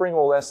and offering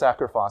all their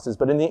sacrifices.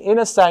 But in the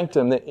inner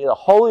sanctum, the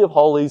Holy of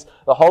Holies,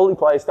 the holy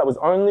place that was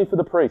only for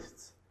the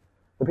priests,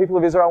 the people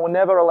of Israel were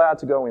never allowed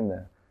to go in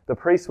there. The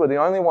priests were the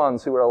only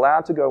ones who were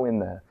allowed to go in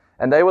there.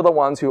 And they were the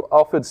ones who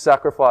offered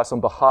sacrifice on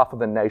behalf of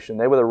the nation.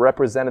 They were the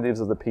representatives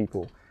of the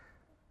people.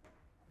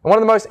 And one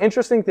of the most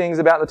interesting things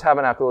about the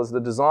tabernacle is the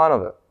design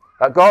of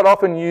it. God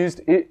often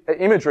used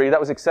imagery that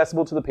was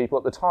accessible to the people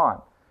at the time.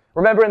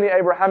 Remember in the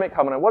Abrahamic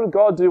covenant, what did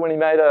God do when he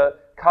made a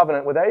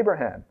covenant with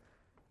Abraham?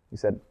 He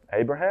said,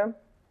 Abraham,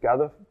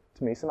 gather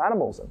to me some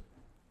animals and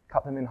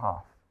cut them in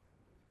half.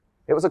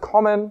 It was a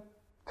common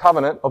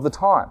covenant of the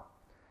time.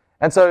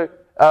 And so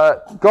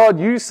God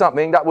used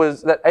something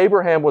that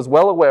Abraham was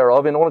well aware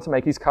of in order to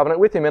make his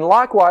covenant with him. And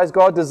likewise,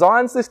 God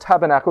designs this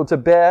tabernacle to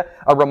bear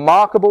a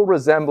remarkable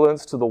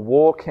resemblance to the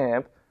war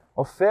camp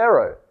of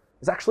Pharaoh.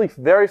 It's actually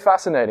very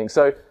fascinating.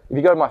 So if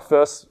you go to my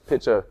first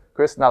picture,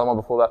 Chris, another one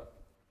before that.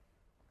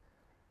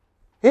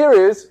 Here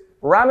is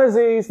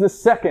Ramesses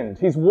II,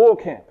 his war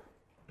camp.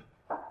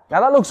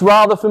 Now that looks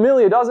rather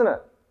familiar, doesn't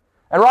it?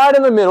 And right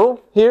in the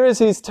middle, here is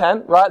his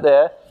tent, right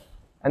there,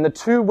 and the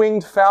two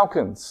winged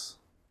falcons.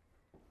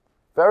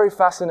 Very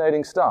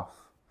fascinating stuff.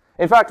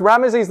 In fact,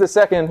 Ramesses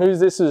II, who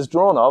this is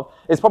drawn of,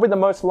 is probably the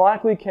most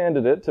likely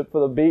candidate to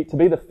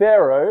be the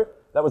Pharaoh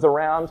that was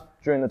around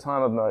during the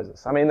time of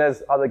Moses. I mean,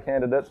 there's other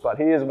candidates, but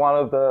he is one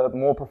of the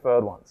more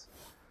preferred ones.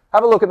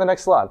 Have a look at the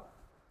next slide.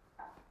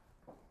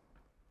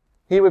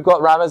 Here we've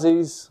got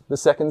Ramesses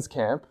II's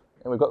camp,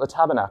 and we've got the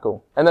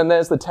tabernacle. And then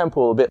there's the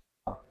temple a bit.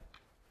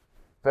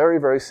 Very,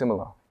 very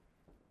similar.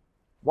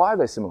 Why are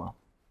they similar?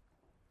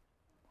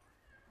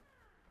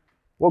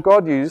 Well,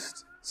 God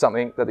used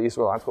something that the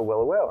Israelites were well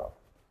aware of.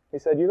 He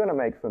said, you're going to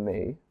make for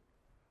me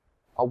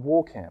a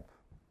war camp.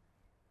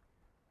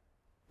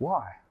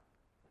 Why?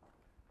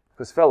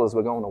 Because fellas,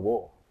 we're going to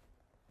war.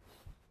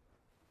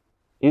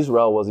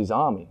 Israel was his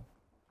army.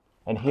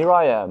 And here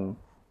I am,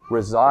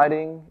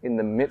 residing in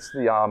the midst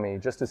of the army,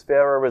 just as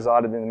Pharaoh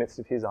resided in the midst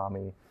of his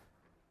army,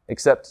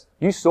 except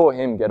you saw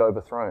him get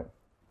overthrown.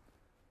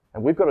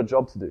 And we've got a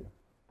job to do.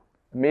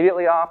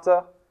 Immediately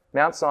after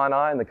Mount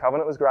Sinai and the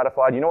covenant was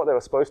gratified, you know what they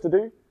were supposed to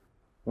do?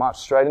 March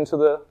straight into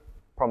the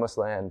promised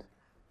land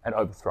and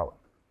overthrow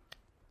it.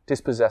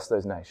 Dispossess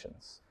those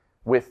nations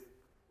with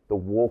the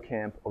war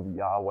camp of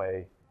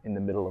Yahweh in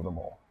the middle of them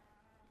all.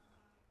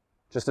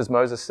 Just as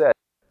Moses said,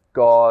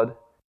 God,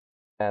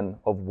 man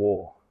of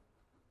war.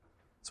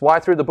 It's why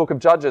through the book of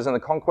Judges and the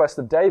conquest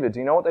of David, do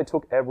you know what they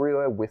took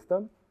everywhere with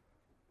them?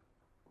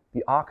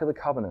 The Ark of the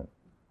Covenant.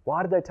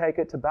 Why did they take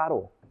it to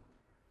battle?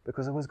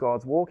 Because it was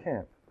God's war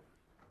camp.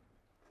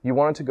 You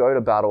wanted to go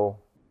to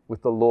battle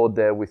with the Lord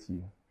there with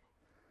you.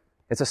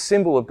 It's a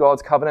symbol of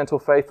God's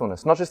covenantal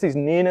faithfulness, not just his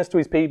nearness to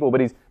his people, but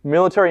his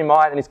military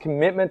might and his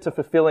commitment to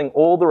fulfilling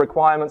all the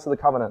requirements of the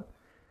covenant.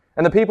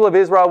 And the people of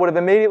Israel would have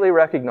immediately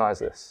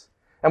recognized this.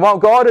 And while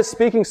God is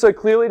speaking so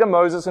clearly to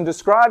Moses and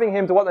describing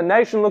him to what the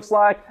nation looks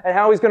like and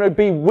how he's going to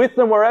be with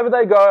them wherever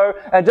they go,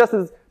 and just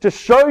to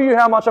show you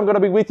how much I'm going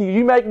to be with you,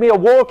 you make me a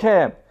war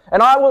camp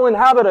and I will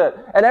inhabit it.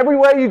 And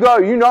everywhere you go,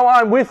 you know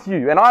I'm with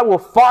you and I will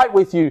fight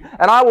with you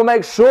and I will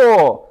make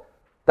sure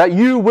that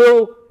you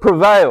will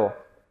prevail.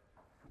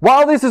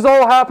 While this is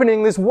all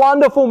happening, this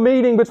wonderful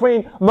meeting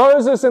between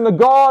Moses and the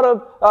God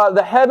of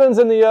the heavens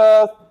and the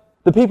earth,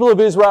 the people of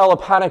Israel are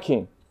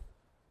panicking.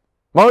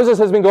 Moses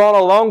has been gone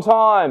a long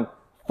time.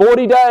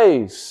 40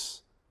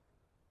 days.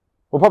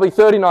 Well, probably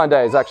 39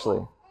 days,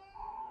 actually.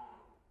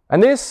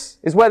 And this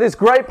is where this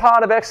great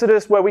part of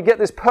Exodus, where we get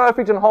this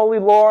perfect and holy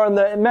law and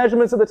the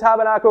measurements of the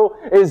tabernacle,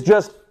 is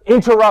just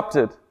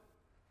interrupted.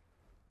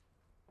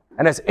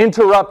 And it's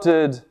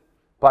interrupted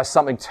by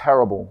something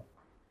terrible.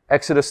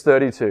 Exodus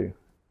 32.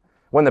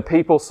 When the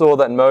people saw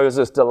that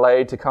Moses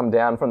delayed to come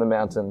down from the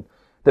mountain,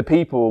 the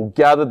people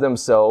gathered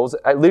themselves,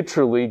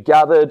 literally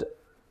gathered,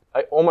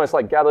 almost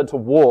like gathered to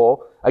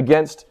war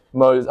against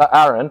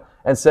Aaron,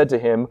 and said to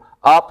him,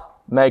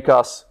 "Up, make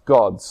us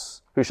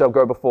gods, who shall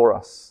go before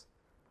us.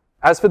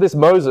 As for this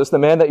Moses, the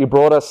man that you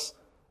brought us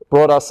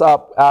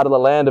up out of the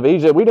land of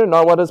Egypt, we don't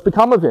know what has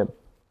become of him."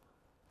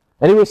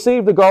 And he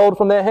received the gold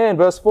from their hand,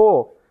 verse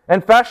 4,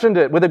 and fashioned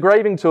it with a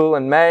graving tool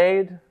and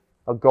made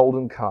a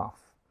golden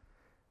calf.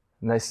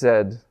 And they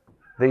said,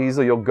 "These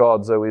are your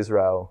gods, O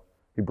Israel,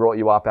 who brought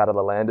you up out of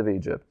the land of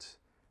Egypt."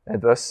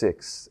 And verse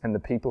 6, and the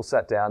people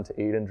sat down to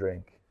eat and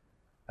drink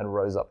and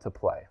rose up to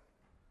play.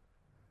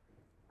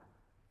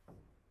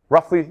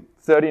 Roughly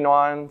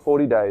 39,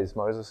 40 days,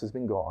 Moses has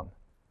been gone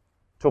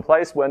to a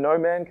place where no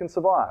man can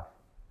survive.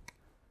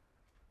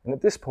 And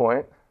at this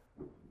point,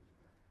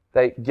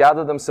 they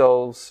gather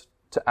themselves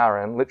to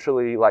Aaron,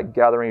 literally like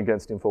gathering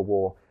against him for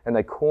war, and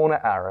they corner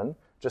Aaron.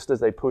 Just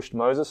as they pushed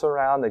Moses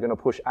around, they're going to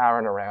push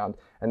Aaron around,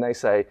 and they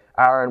say,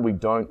 "Aaron, we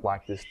don't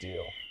like this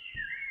deal.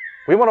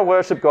 We want to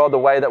worship God the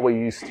way that we're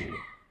used to.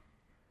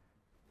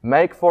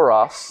 Make for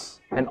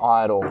us an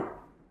idol."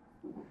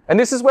 And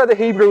this is where the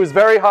Hebrew is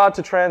very hard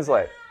to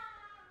translate.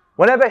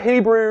 Whenever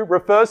Hebrew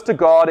refers to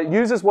God, it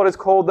uses what is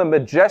called the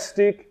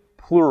majestic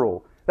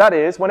plural. That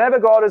is, whenever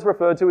God is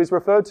referred to, he's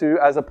referred to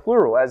as a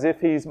plural, as if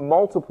he's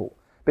multiple,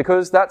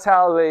 because that's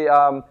how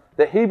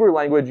the Hebrew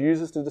language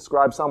uses to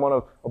describe someone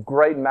of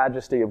great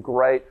majesty, of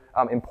great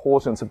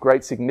importance, of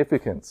great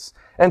significance.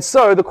 And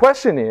so the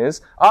question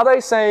is, are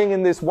they saying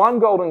in this one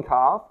golden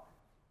calf,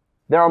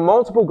 there are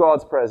multiple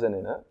gods present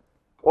in it,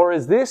 or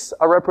is this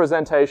a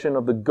representation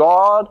of the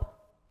God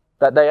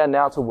that they are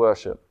now to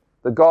worship,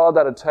 the God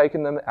that had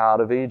taken them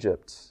out of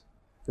Egypt?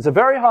 It's a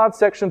very hard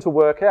section to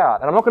work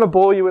out, and I'm not going to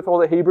bore you with all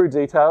the Hebrew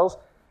details.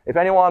 If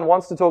anyone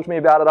wants to talk to me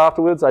about it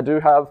afterwards, I do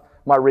have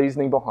my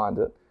reasoning behind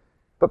it.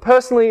 But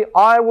personally,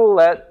 I will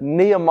let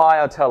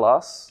Nehemiah tell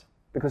us,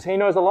 because he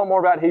knows a lot more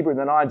about Hebrew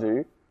than I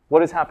do,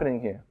 what is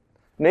happening here.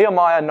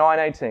 Nehemiah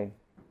 9:18.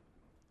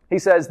 He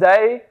says,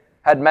 they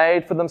had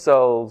made for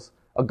themselves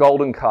a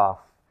golden calf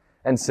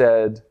and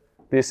said,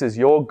 this is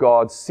your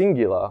God,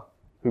 singular,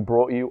 who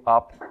brought you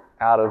up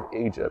out of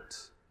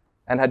Egypt,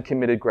 and had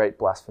committed great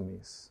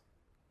blasphemies.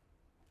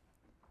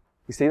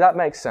 You see, that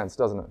makes sense,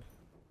 doesn't it?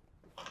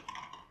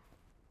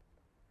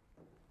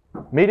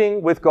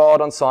 Meeting with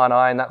God on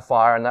Sinai in that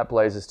fire and that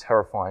blaze is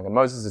terrifying. And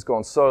Moses has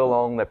gone so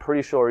long, they're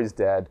pretty sure he's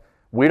dead.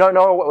 We don't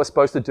know what we're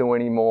supposed to do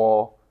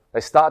anymore. They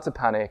start to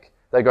panic.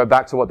 They go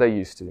back to what they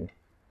used to.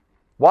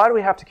 Why do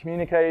we have to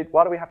communicate?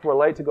 Why do we have to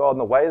relate to God in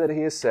the way that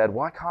he has said?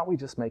 Why can't we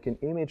just make an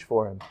image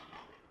for him?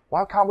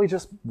 Why can't we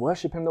just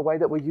worship him the way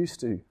that we're used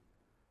to?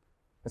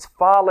 It's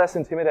far less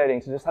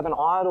intimidating to just have an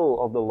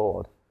idol of the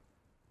Lord.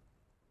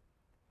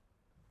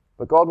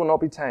 But God will not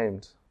be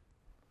tamed.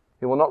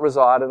 He will not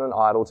reside in an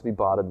idol to be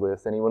bartered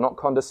with, and he will not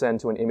condescend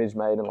to an image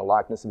made in the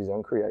likeness of his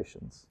own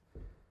creations.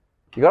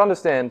 You've got to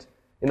understand,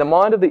 in the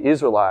mind of the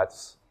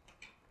Israelites,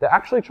 they're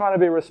actually trying to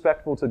be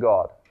respectful to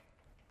God.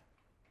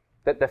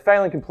 They're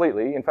failing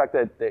completely. In fact,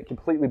 they're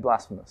completely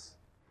blasphemous.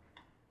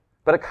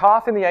 But a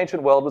calf in the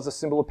ancient world was a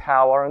symbol of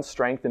power and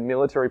strength and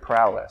military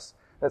prowess.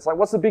 And it's like,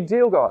 what's the big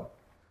deal, God?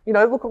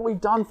 Look what we've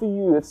done for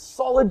you. It's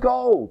solid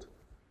gold.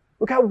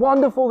 Look how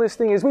wonderful this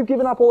thing is. We've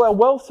given up all our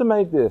wealth to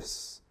make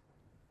this.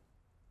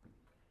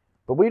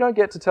 But we don't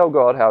get to tell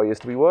God how he is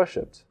to be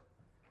worshipped.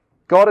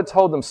 God had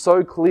told them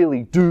so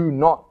clearly, do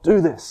not do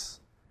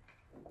this.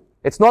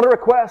 It's not a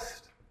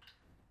request.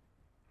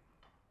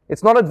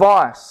 It's not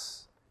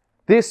advice.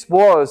 This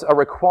was a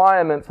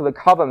requirement for the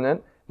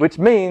covenant, which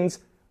means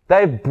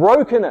they've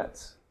broken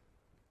it.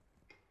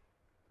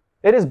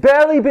 It has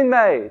barely been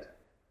made,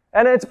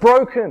 and it's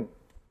broken.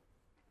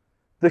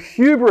 The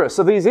hubris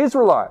of these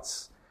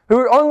Israelites,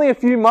 who only a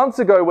few months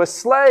ago were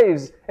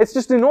slaves, it's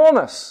just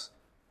enormous.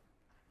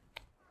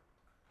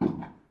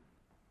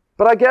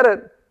 But I get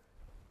it.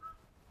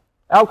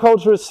 Our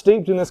culture is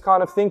steeped in this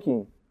kind of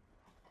thinking.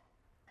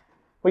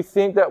 We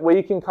think that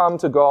we can come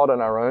to God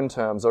on our own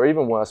terms, or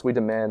even worse, we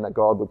demand that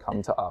God would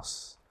come to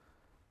us.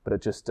 But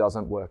it just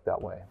doesn't work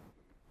that way.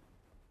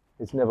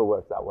 It's never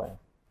worked that way.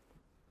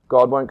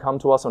 God won't come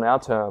to us on our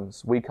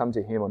terms. We come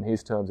to him on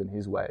his terms and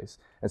his ways.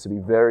 And so be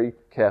very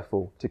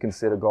careful to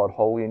consider God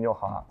holy in your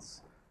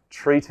hearts.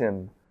 Treat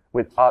him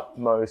with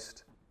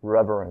utmost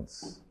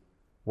reverence.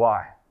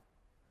 Why?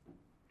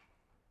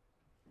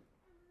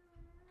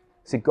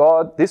 See,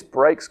 God, this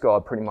breaks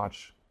God pretty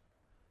much.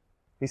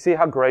 You see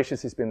how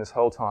gracious he's been this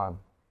whole time,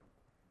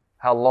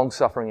 how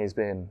long-suffering he's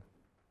been,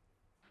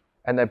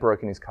 and they've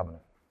broken his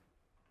covenant.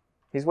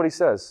 Here's what he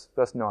says,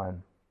 verse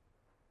 9.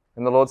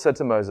 And the Lord said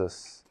to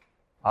Moses,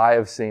 I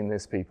have seen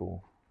this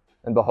people,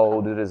 and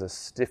behold, it is a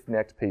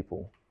stiff-necked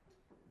people.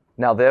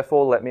 Now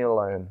therefore let me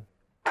alone,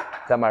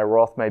 that my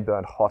wrath may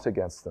burn hot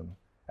against them,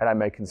 and I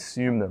may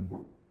consume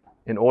them,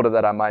 in order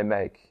that I may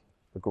make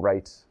a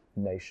great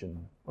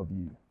nation of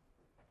you.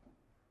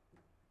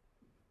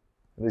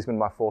 This has been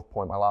my fourth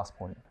point, my last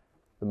point,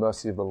 the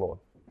mercy of the Lord.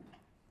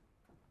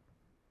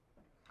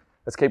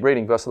 Let's keep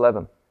reading, verse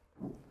 11.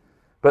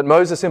 But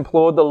Moses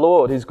implored the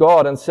Lord, his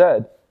God, and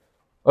said,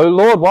 O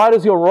Lord, why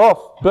does your wrath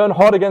burn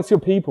hot against your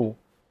people,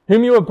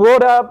 whom you have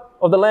brought out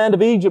of the land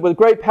of Egypt with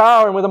great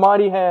power and with a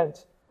mighty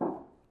hand?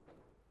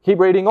 Keep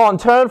reading on.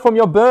 Turn from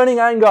your burning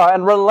anger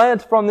and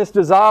relent from this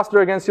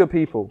disaster against your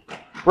people.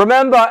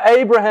 Remember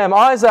Abraham,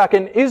 Isaac,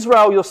 and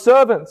Israel, your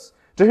servants,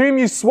 to whom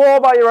you swore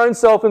by your own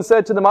self and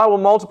said to them, I will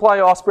multiply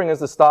your offspring as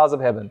the stars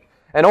of heaven.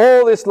 And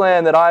all this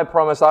land that I have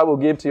promised I will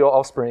give to your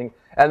offspring,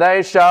 and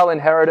they shall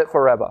inherit it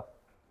forever.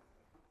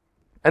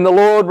 And the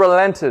Lord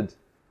relented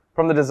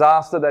from the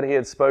disaster that he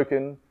had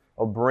spoken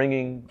of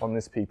bringing on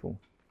this people.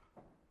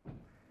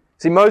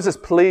 See, Moses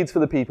pleads for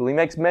the people. He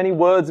makes many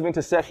words of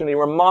intercession. He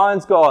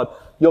reminds God,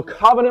 your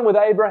covenant with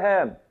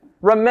Abraham.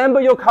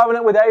 Remember your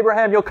covenant with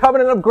Abraham, your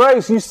covenant of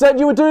grace. You said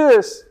you would do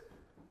this.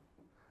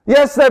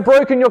 Yes, they've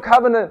broken your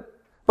covenant,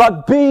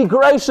 but be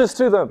gracious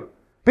to them.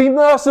 Be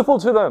merciful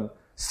to them.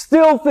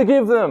 Still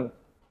forgive them.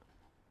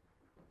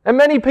 And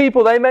many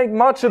people, they make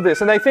much of this,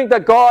 and they think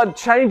that God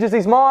changes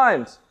his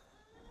mind.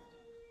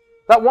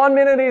 That one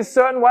minute he's a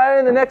certain way,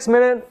 and the next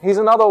minute he's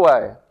another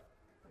way.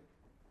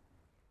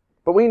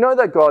 But we know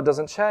that God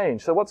doesn't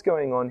change. So what's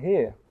going on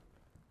here?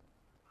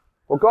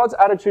 Well, God's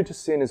attitude to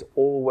sin is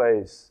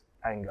always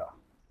anger.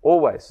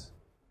 Always.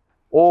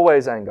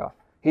 Always anger.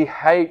 He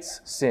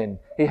hates sin.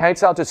 He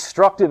hates how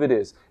destructive it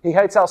is. He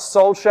hates how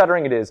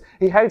soul-shattering it is.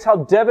 He hates how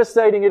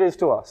devastating it is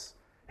to us.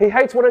 He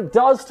hates what it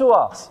does to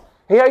us.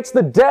 He hates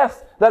the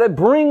death that it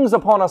brings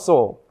upon us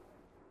all.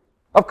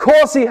 Of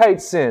course he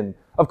hates sin.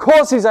 Of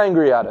course he's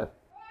angry at it.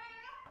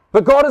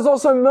 But God is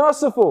also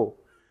merciful.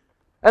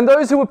 And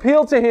those who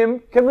appeal to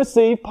him can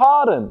receive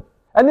pardon.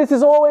 And this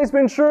has always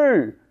been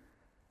true.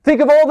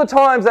 Think of all the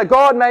times that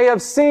God may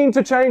have seemed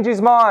to change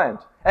his mind.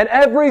 And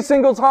every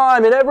single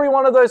time, in every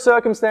one of those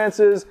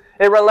circumstances,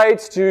 it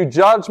relates to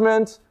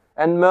judgment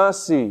and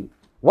mercy.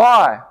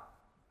 Why?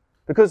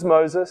 Because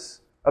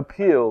Moses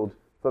appealed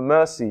for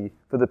mercy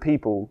for the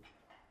people,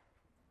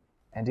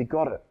 and he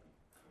got it.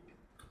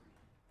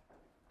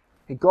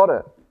 He got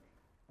it.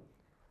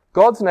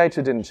 God's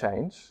nature didn't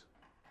change.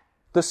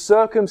 The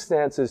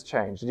circumstances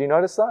changed. Did you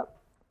notice that?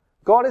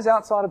 God is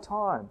outside of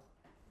time.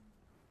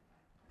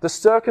 The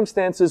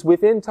circumstances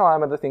within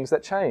time are the things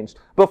that changed.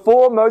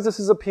 Before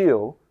Moses'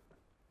 appeal,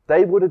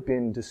 they would have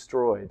been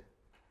destroyed.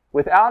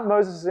 Without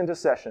Moses'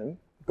 intercession,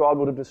 God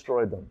would have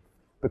destroyed them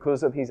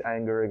because of his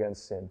anger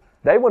against sin.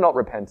 They were not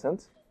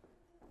repentant.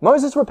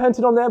 Moses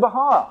repented on their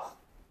behalf.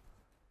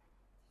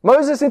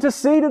 Moses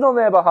interceded on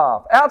their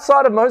behalf.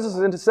 Outside of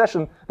Moses'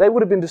 intercession, they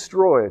would have been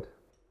destroyed.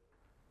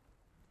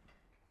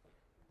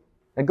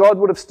 And God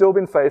would have still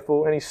been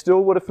faithful, and he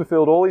still would have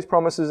fulfilled all his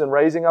promises in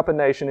raising up a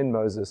nation in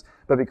Moses.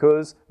 But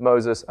because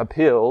Moses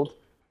appealed,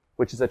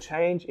 which is a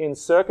change in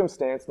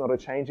circumstance, not a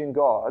change in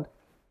God,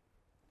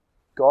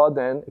 God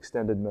then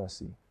extended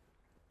mercy.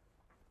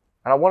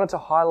 And I wanted to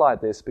highlight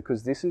this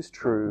because this is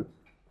true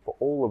for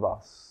all of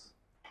us,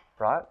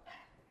 right?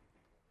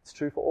 It's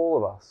true for all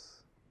of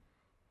us.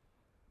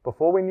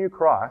 Before we knew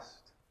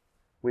Christ,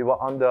 we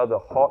were under the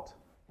hot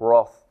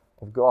wrath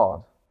of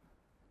God.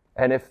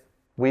 And if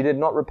we did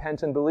not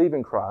repent and believe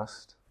in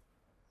Christ,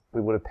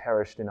 we would have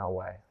perished in our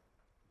way.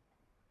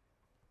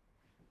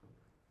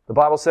 The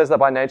Bible says that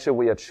by nature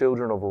we are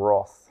children of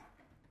wrath.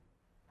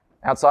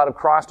 Outside of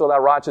Christ, all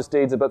our righteous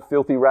deeds are but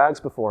filthy rags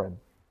before him.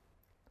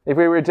 If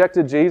we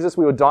rejected Jesus,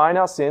 we would die in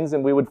our sins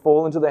and we would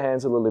fall into the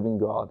hands of the living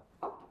God.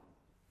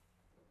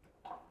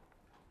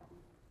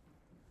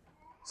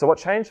 So what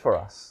changed for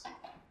us?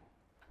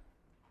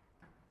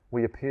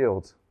 We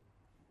appealed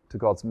to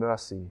God's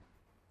mercy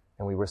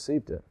and we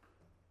received it.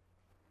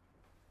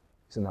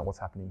 Isn't that what's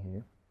happening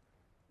here?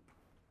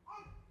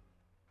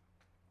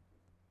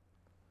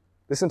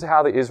 Listen to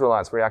how the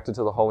Israelites reacted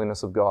to the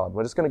holiness of God.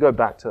 We're just going to go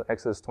back to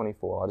Exodus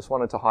 24. I just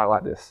wanted to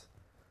highlight this.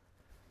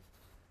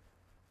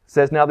 It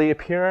says, "Now the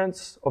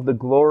appearance of the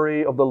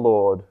glory of the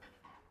Lord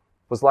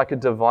was like a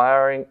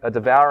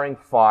devouring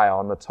fire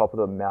on the top of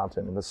the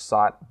mountain in the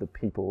sight of the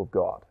people of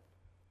God."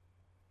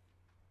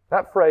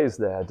 That phrase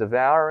there,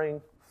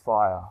 devouring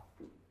fire,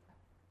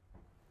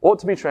 ought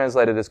to be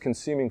translated as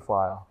consuming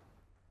fire.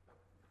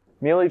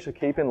 Merely to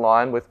keep in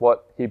line with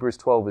what Hebrews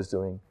 12 is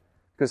doing.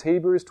 Because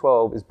Hebrews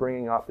 12 is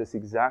bringing up this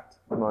exact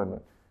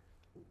moment.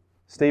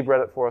 Steve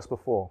read it for us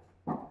before.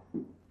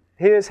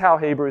 Here's how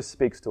Hebrews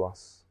speaks to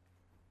us.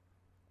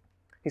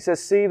 He says,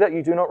 "See that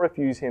you do not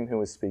refuse him who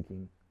is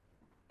speaking.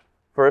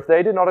 For if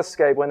they did not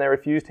escape when they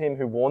refused him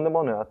who warned them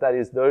on earth, that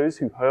is, those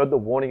who heard the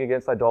warning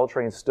against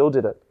idolatry and still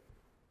did it,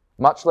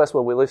 much less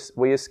will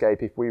we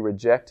escape if we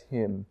reject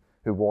him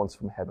who warns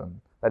from heaven,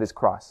 that is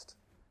Christ.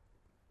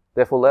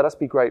 Therefore, let us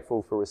be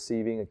grateful for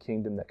receiving a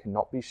kingdom that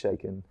cannot be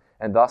shaken,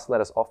 and thus let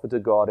us offer to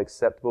God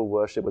acceptable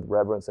worship with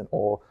reverence and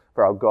awe,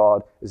 for our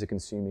God is a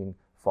consuming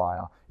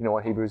fire." You know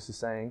what Hebrews is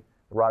saying?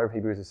 The writer of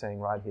Hebrews is saying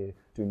right here,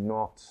 do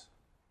not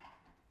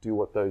do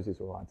what those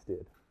Israelites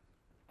did.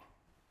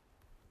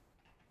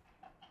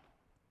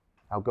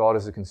 Our God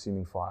is a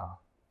consuming fire.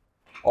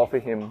 Offer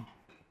him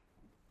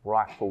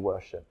rightful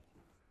worship,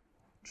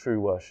 true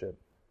worship.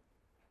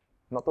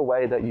 Not the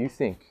way that you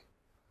think,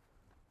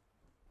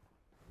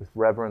 with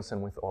reverence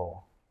and with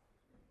awe.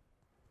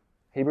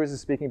 Hebrews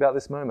is speaking about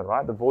this moment,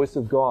 right? The voice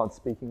of God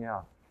speaking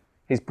out.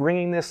 He's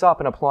bringing this up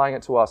and applying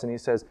it to us, and he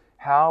says,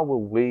 how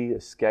will we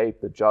escape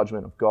the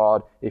judgment of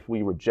God if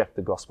we reject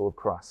the gospel of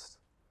Christ?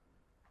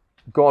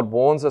 God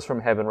warns us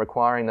from heaven,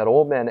 requiring that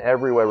all men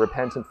everywhere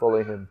repent and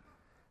follow him.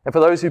 And for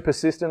those who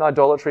persist in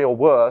idolatry, or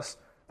worse,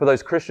 for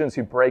those Christians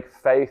who break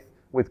faith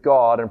with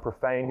God and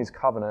profane his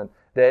covenant,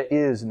 there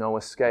is no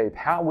escape.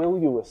 How will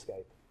you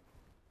escape?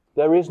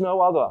 There is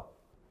no other.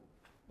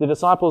 The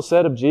disciples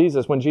said of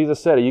Jesus, when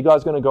Jesus said, "Are you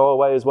guys going to go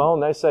away as well?"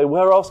 And they say,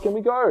 "Where else can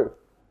we go?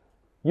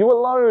 You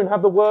alone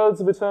have the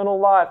words of eternal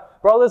life."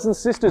 Brothers and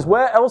sisters,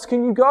 where else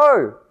can you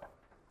go?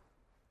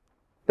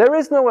 There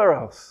is nowhere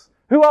else.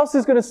 Who else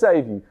is going to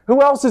save you?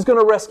 Who else is going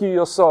to rescue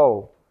your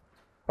soul?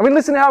 I mean,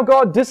 listen how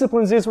God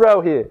disciplines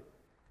Israel here.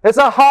 It's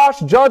a harsh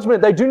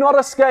judgment. They do not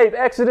escape.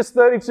 Exodus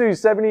 32,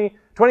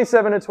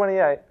 27 and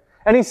 28.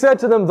 "And he said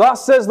to them,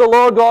 Thus says the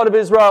Lord God of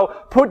Israel,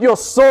 put your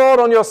sword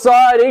on your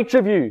side, each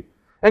of you,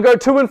 and go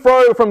to and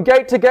fro from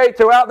gate to gate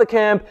throughout the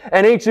camp,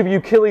 and each of you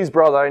kill his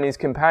brother and his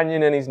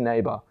companion and his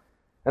neighbor.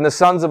 And the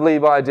sons of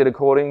Levi did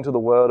according to the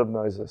word of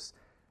Moses.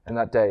 And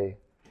that day,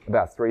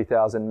 about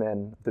 3,000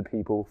 men of the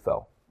people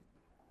fell."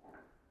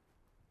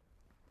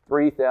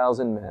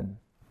 3,000 men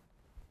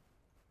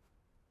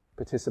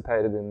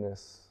participated in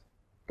this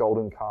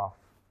golden calf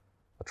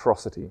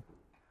atrocity,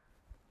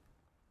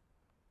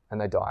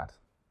 and they died.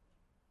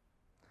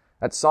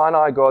 At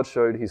Sinai, God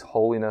showed his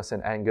holiness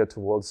and anger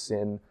towards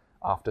sin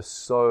after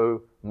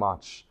so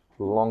much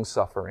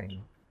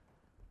long-suffering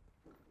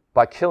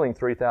by killing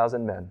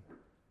 3,000 men.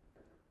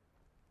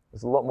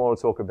 There's a lot more to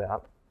talk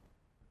about,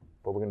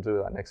 but we're going to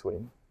do that next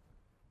week.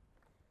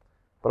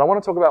 But I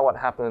want to talk about what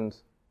happened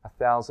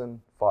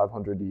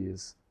 1,500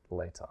 years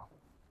later.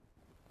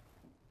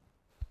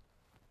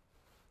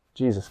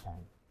 Jesus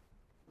came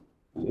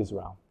to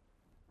Israel.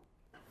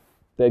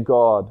 Their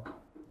God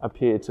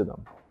appeared to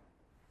them.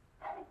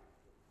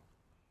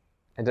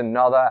 And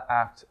another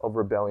act of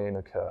rebellion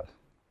occurred.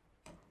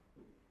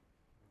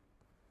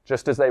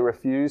 Just as they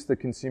refused the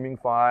consuming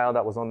fire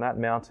that was on that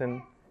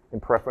mountain in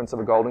preference of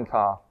a golden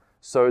calf,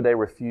 so they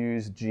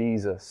refused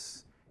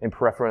Jesus in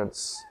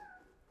preference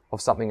of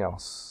something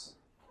else.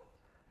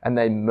 And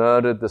they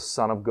murdered the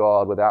Son of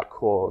God without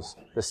cause,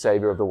 the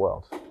Savior of the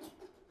world.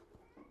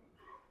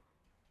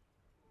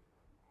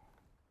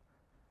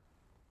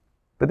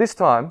 But this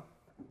time,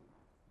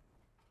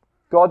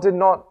 God did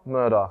not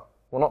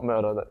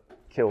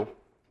kill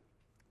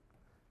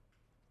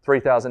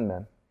 3,000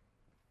 men.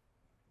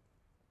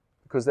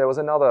 Because there was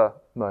another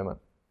moment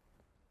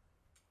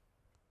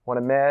when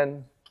a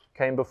man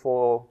came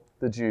before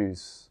the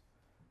Jews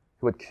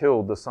who had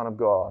killed the Son of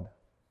God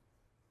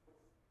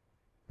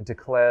and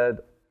declared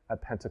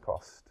at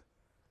Pentecost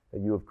that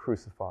you have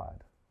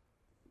crucified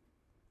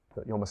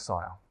your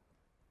Messiah.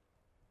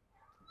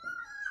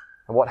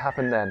 And what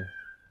happened then?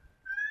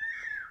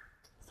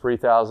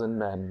 3,000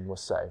 men were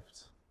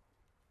saved.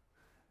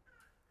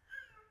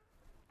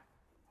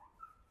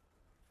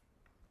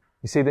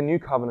 You see, the new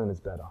covenant is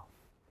better.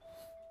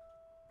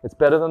 It's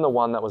better than the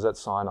one that was at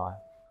Sinai.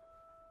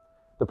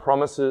 The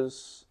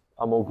promises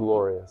are more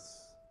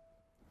glorious.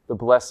 The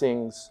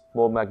blessings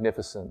more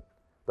magnificent.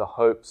 The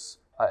hopes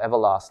are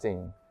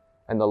everlasting.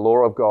 And the law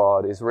of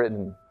God is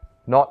written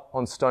not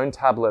on stone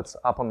tablets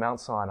up on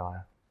Mount Sinai,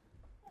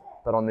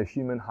 but on the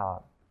human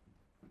heart.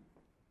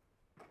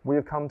 We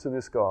have come to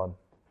this God,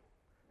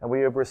 and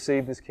we have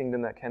received this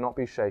kingdom that cannot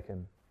be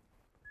shaken.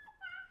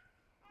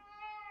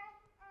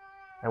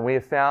 And we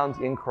have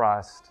found in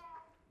Christ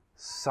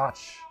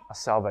such a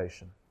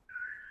salvation.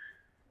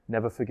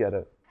 Never forget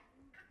it.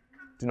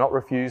 Do not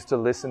refuse to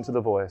listen to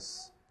the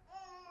voice.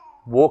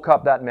 Walk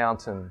up that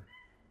mountain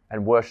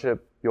and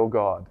worship your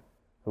God,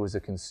 who is a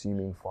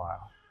consuming fire.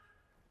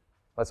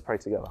 Let's pray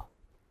together.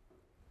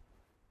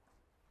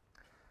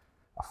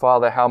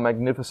 Father, how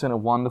magnificent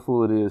and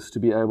wonderful it is to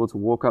be able to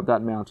walk up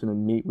that mountain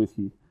and meet with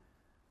you.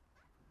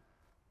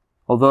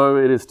 Although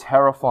it is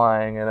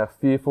terrifying and a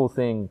fearful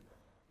thing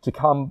to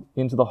come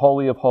into the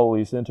Holy of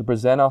Holies and to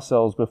present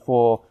ourselves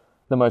before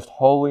the most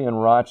holy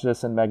and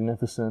righteous and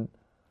magnificent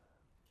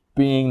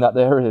being that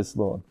there is,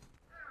 Lord.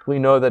 We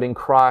know that in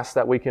Christ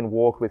that we can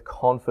walk with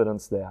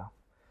confidence there.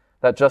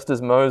 That just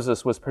as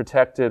Moses was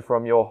protected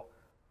from your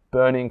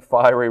burning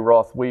fiery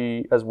wrath,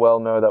 we as well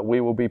know that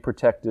we will be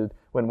protected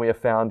when we are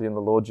found in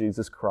the Lord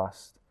Jesus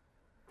Christ.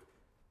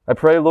 I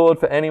pray, Lord,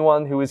 for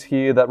anyone who is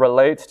here that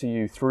relates to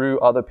you through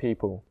other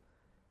people.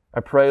 I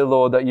pray,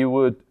 Lord, that you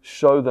would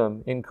show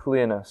them in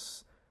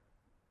clearness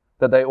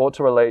that they ought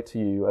to relate to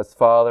you as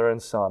father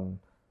and son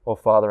or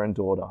father and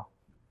daughter.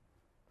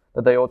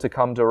 That they ought to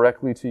come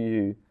directly to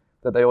you,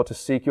 that they ought to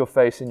seek your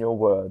face in your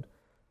word,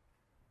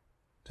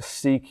 to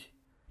seek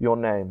your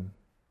name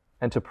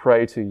and to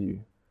pray to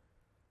you,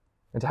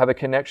 and to have a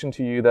connection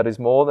to you that is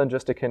more than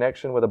just a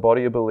connection with a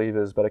body of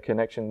believers, but a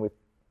connection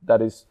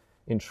that is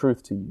in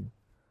truth to you.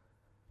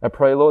 I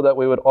pray, Lord, that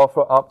we would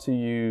offer up to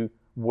you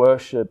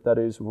worship that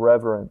is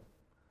reverent,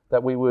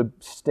 that we would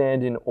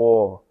stand in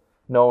awe,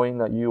 knowing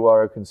that you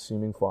are a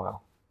consuming fire.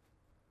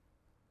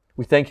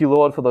 We thank you,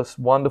 Lord, for this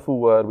wonderful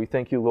word. We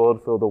thank you,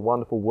 Lord, for the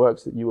wonderful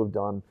works that you have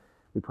done.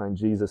 We pray in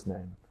Jesus'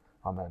 name.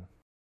 Amen.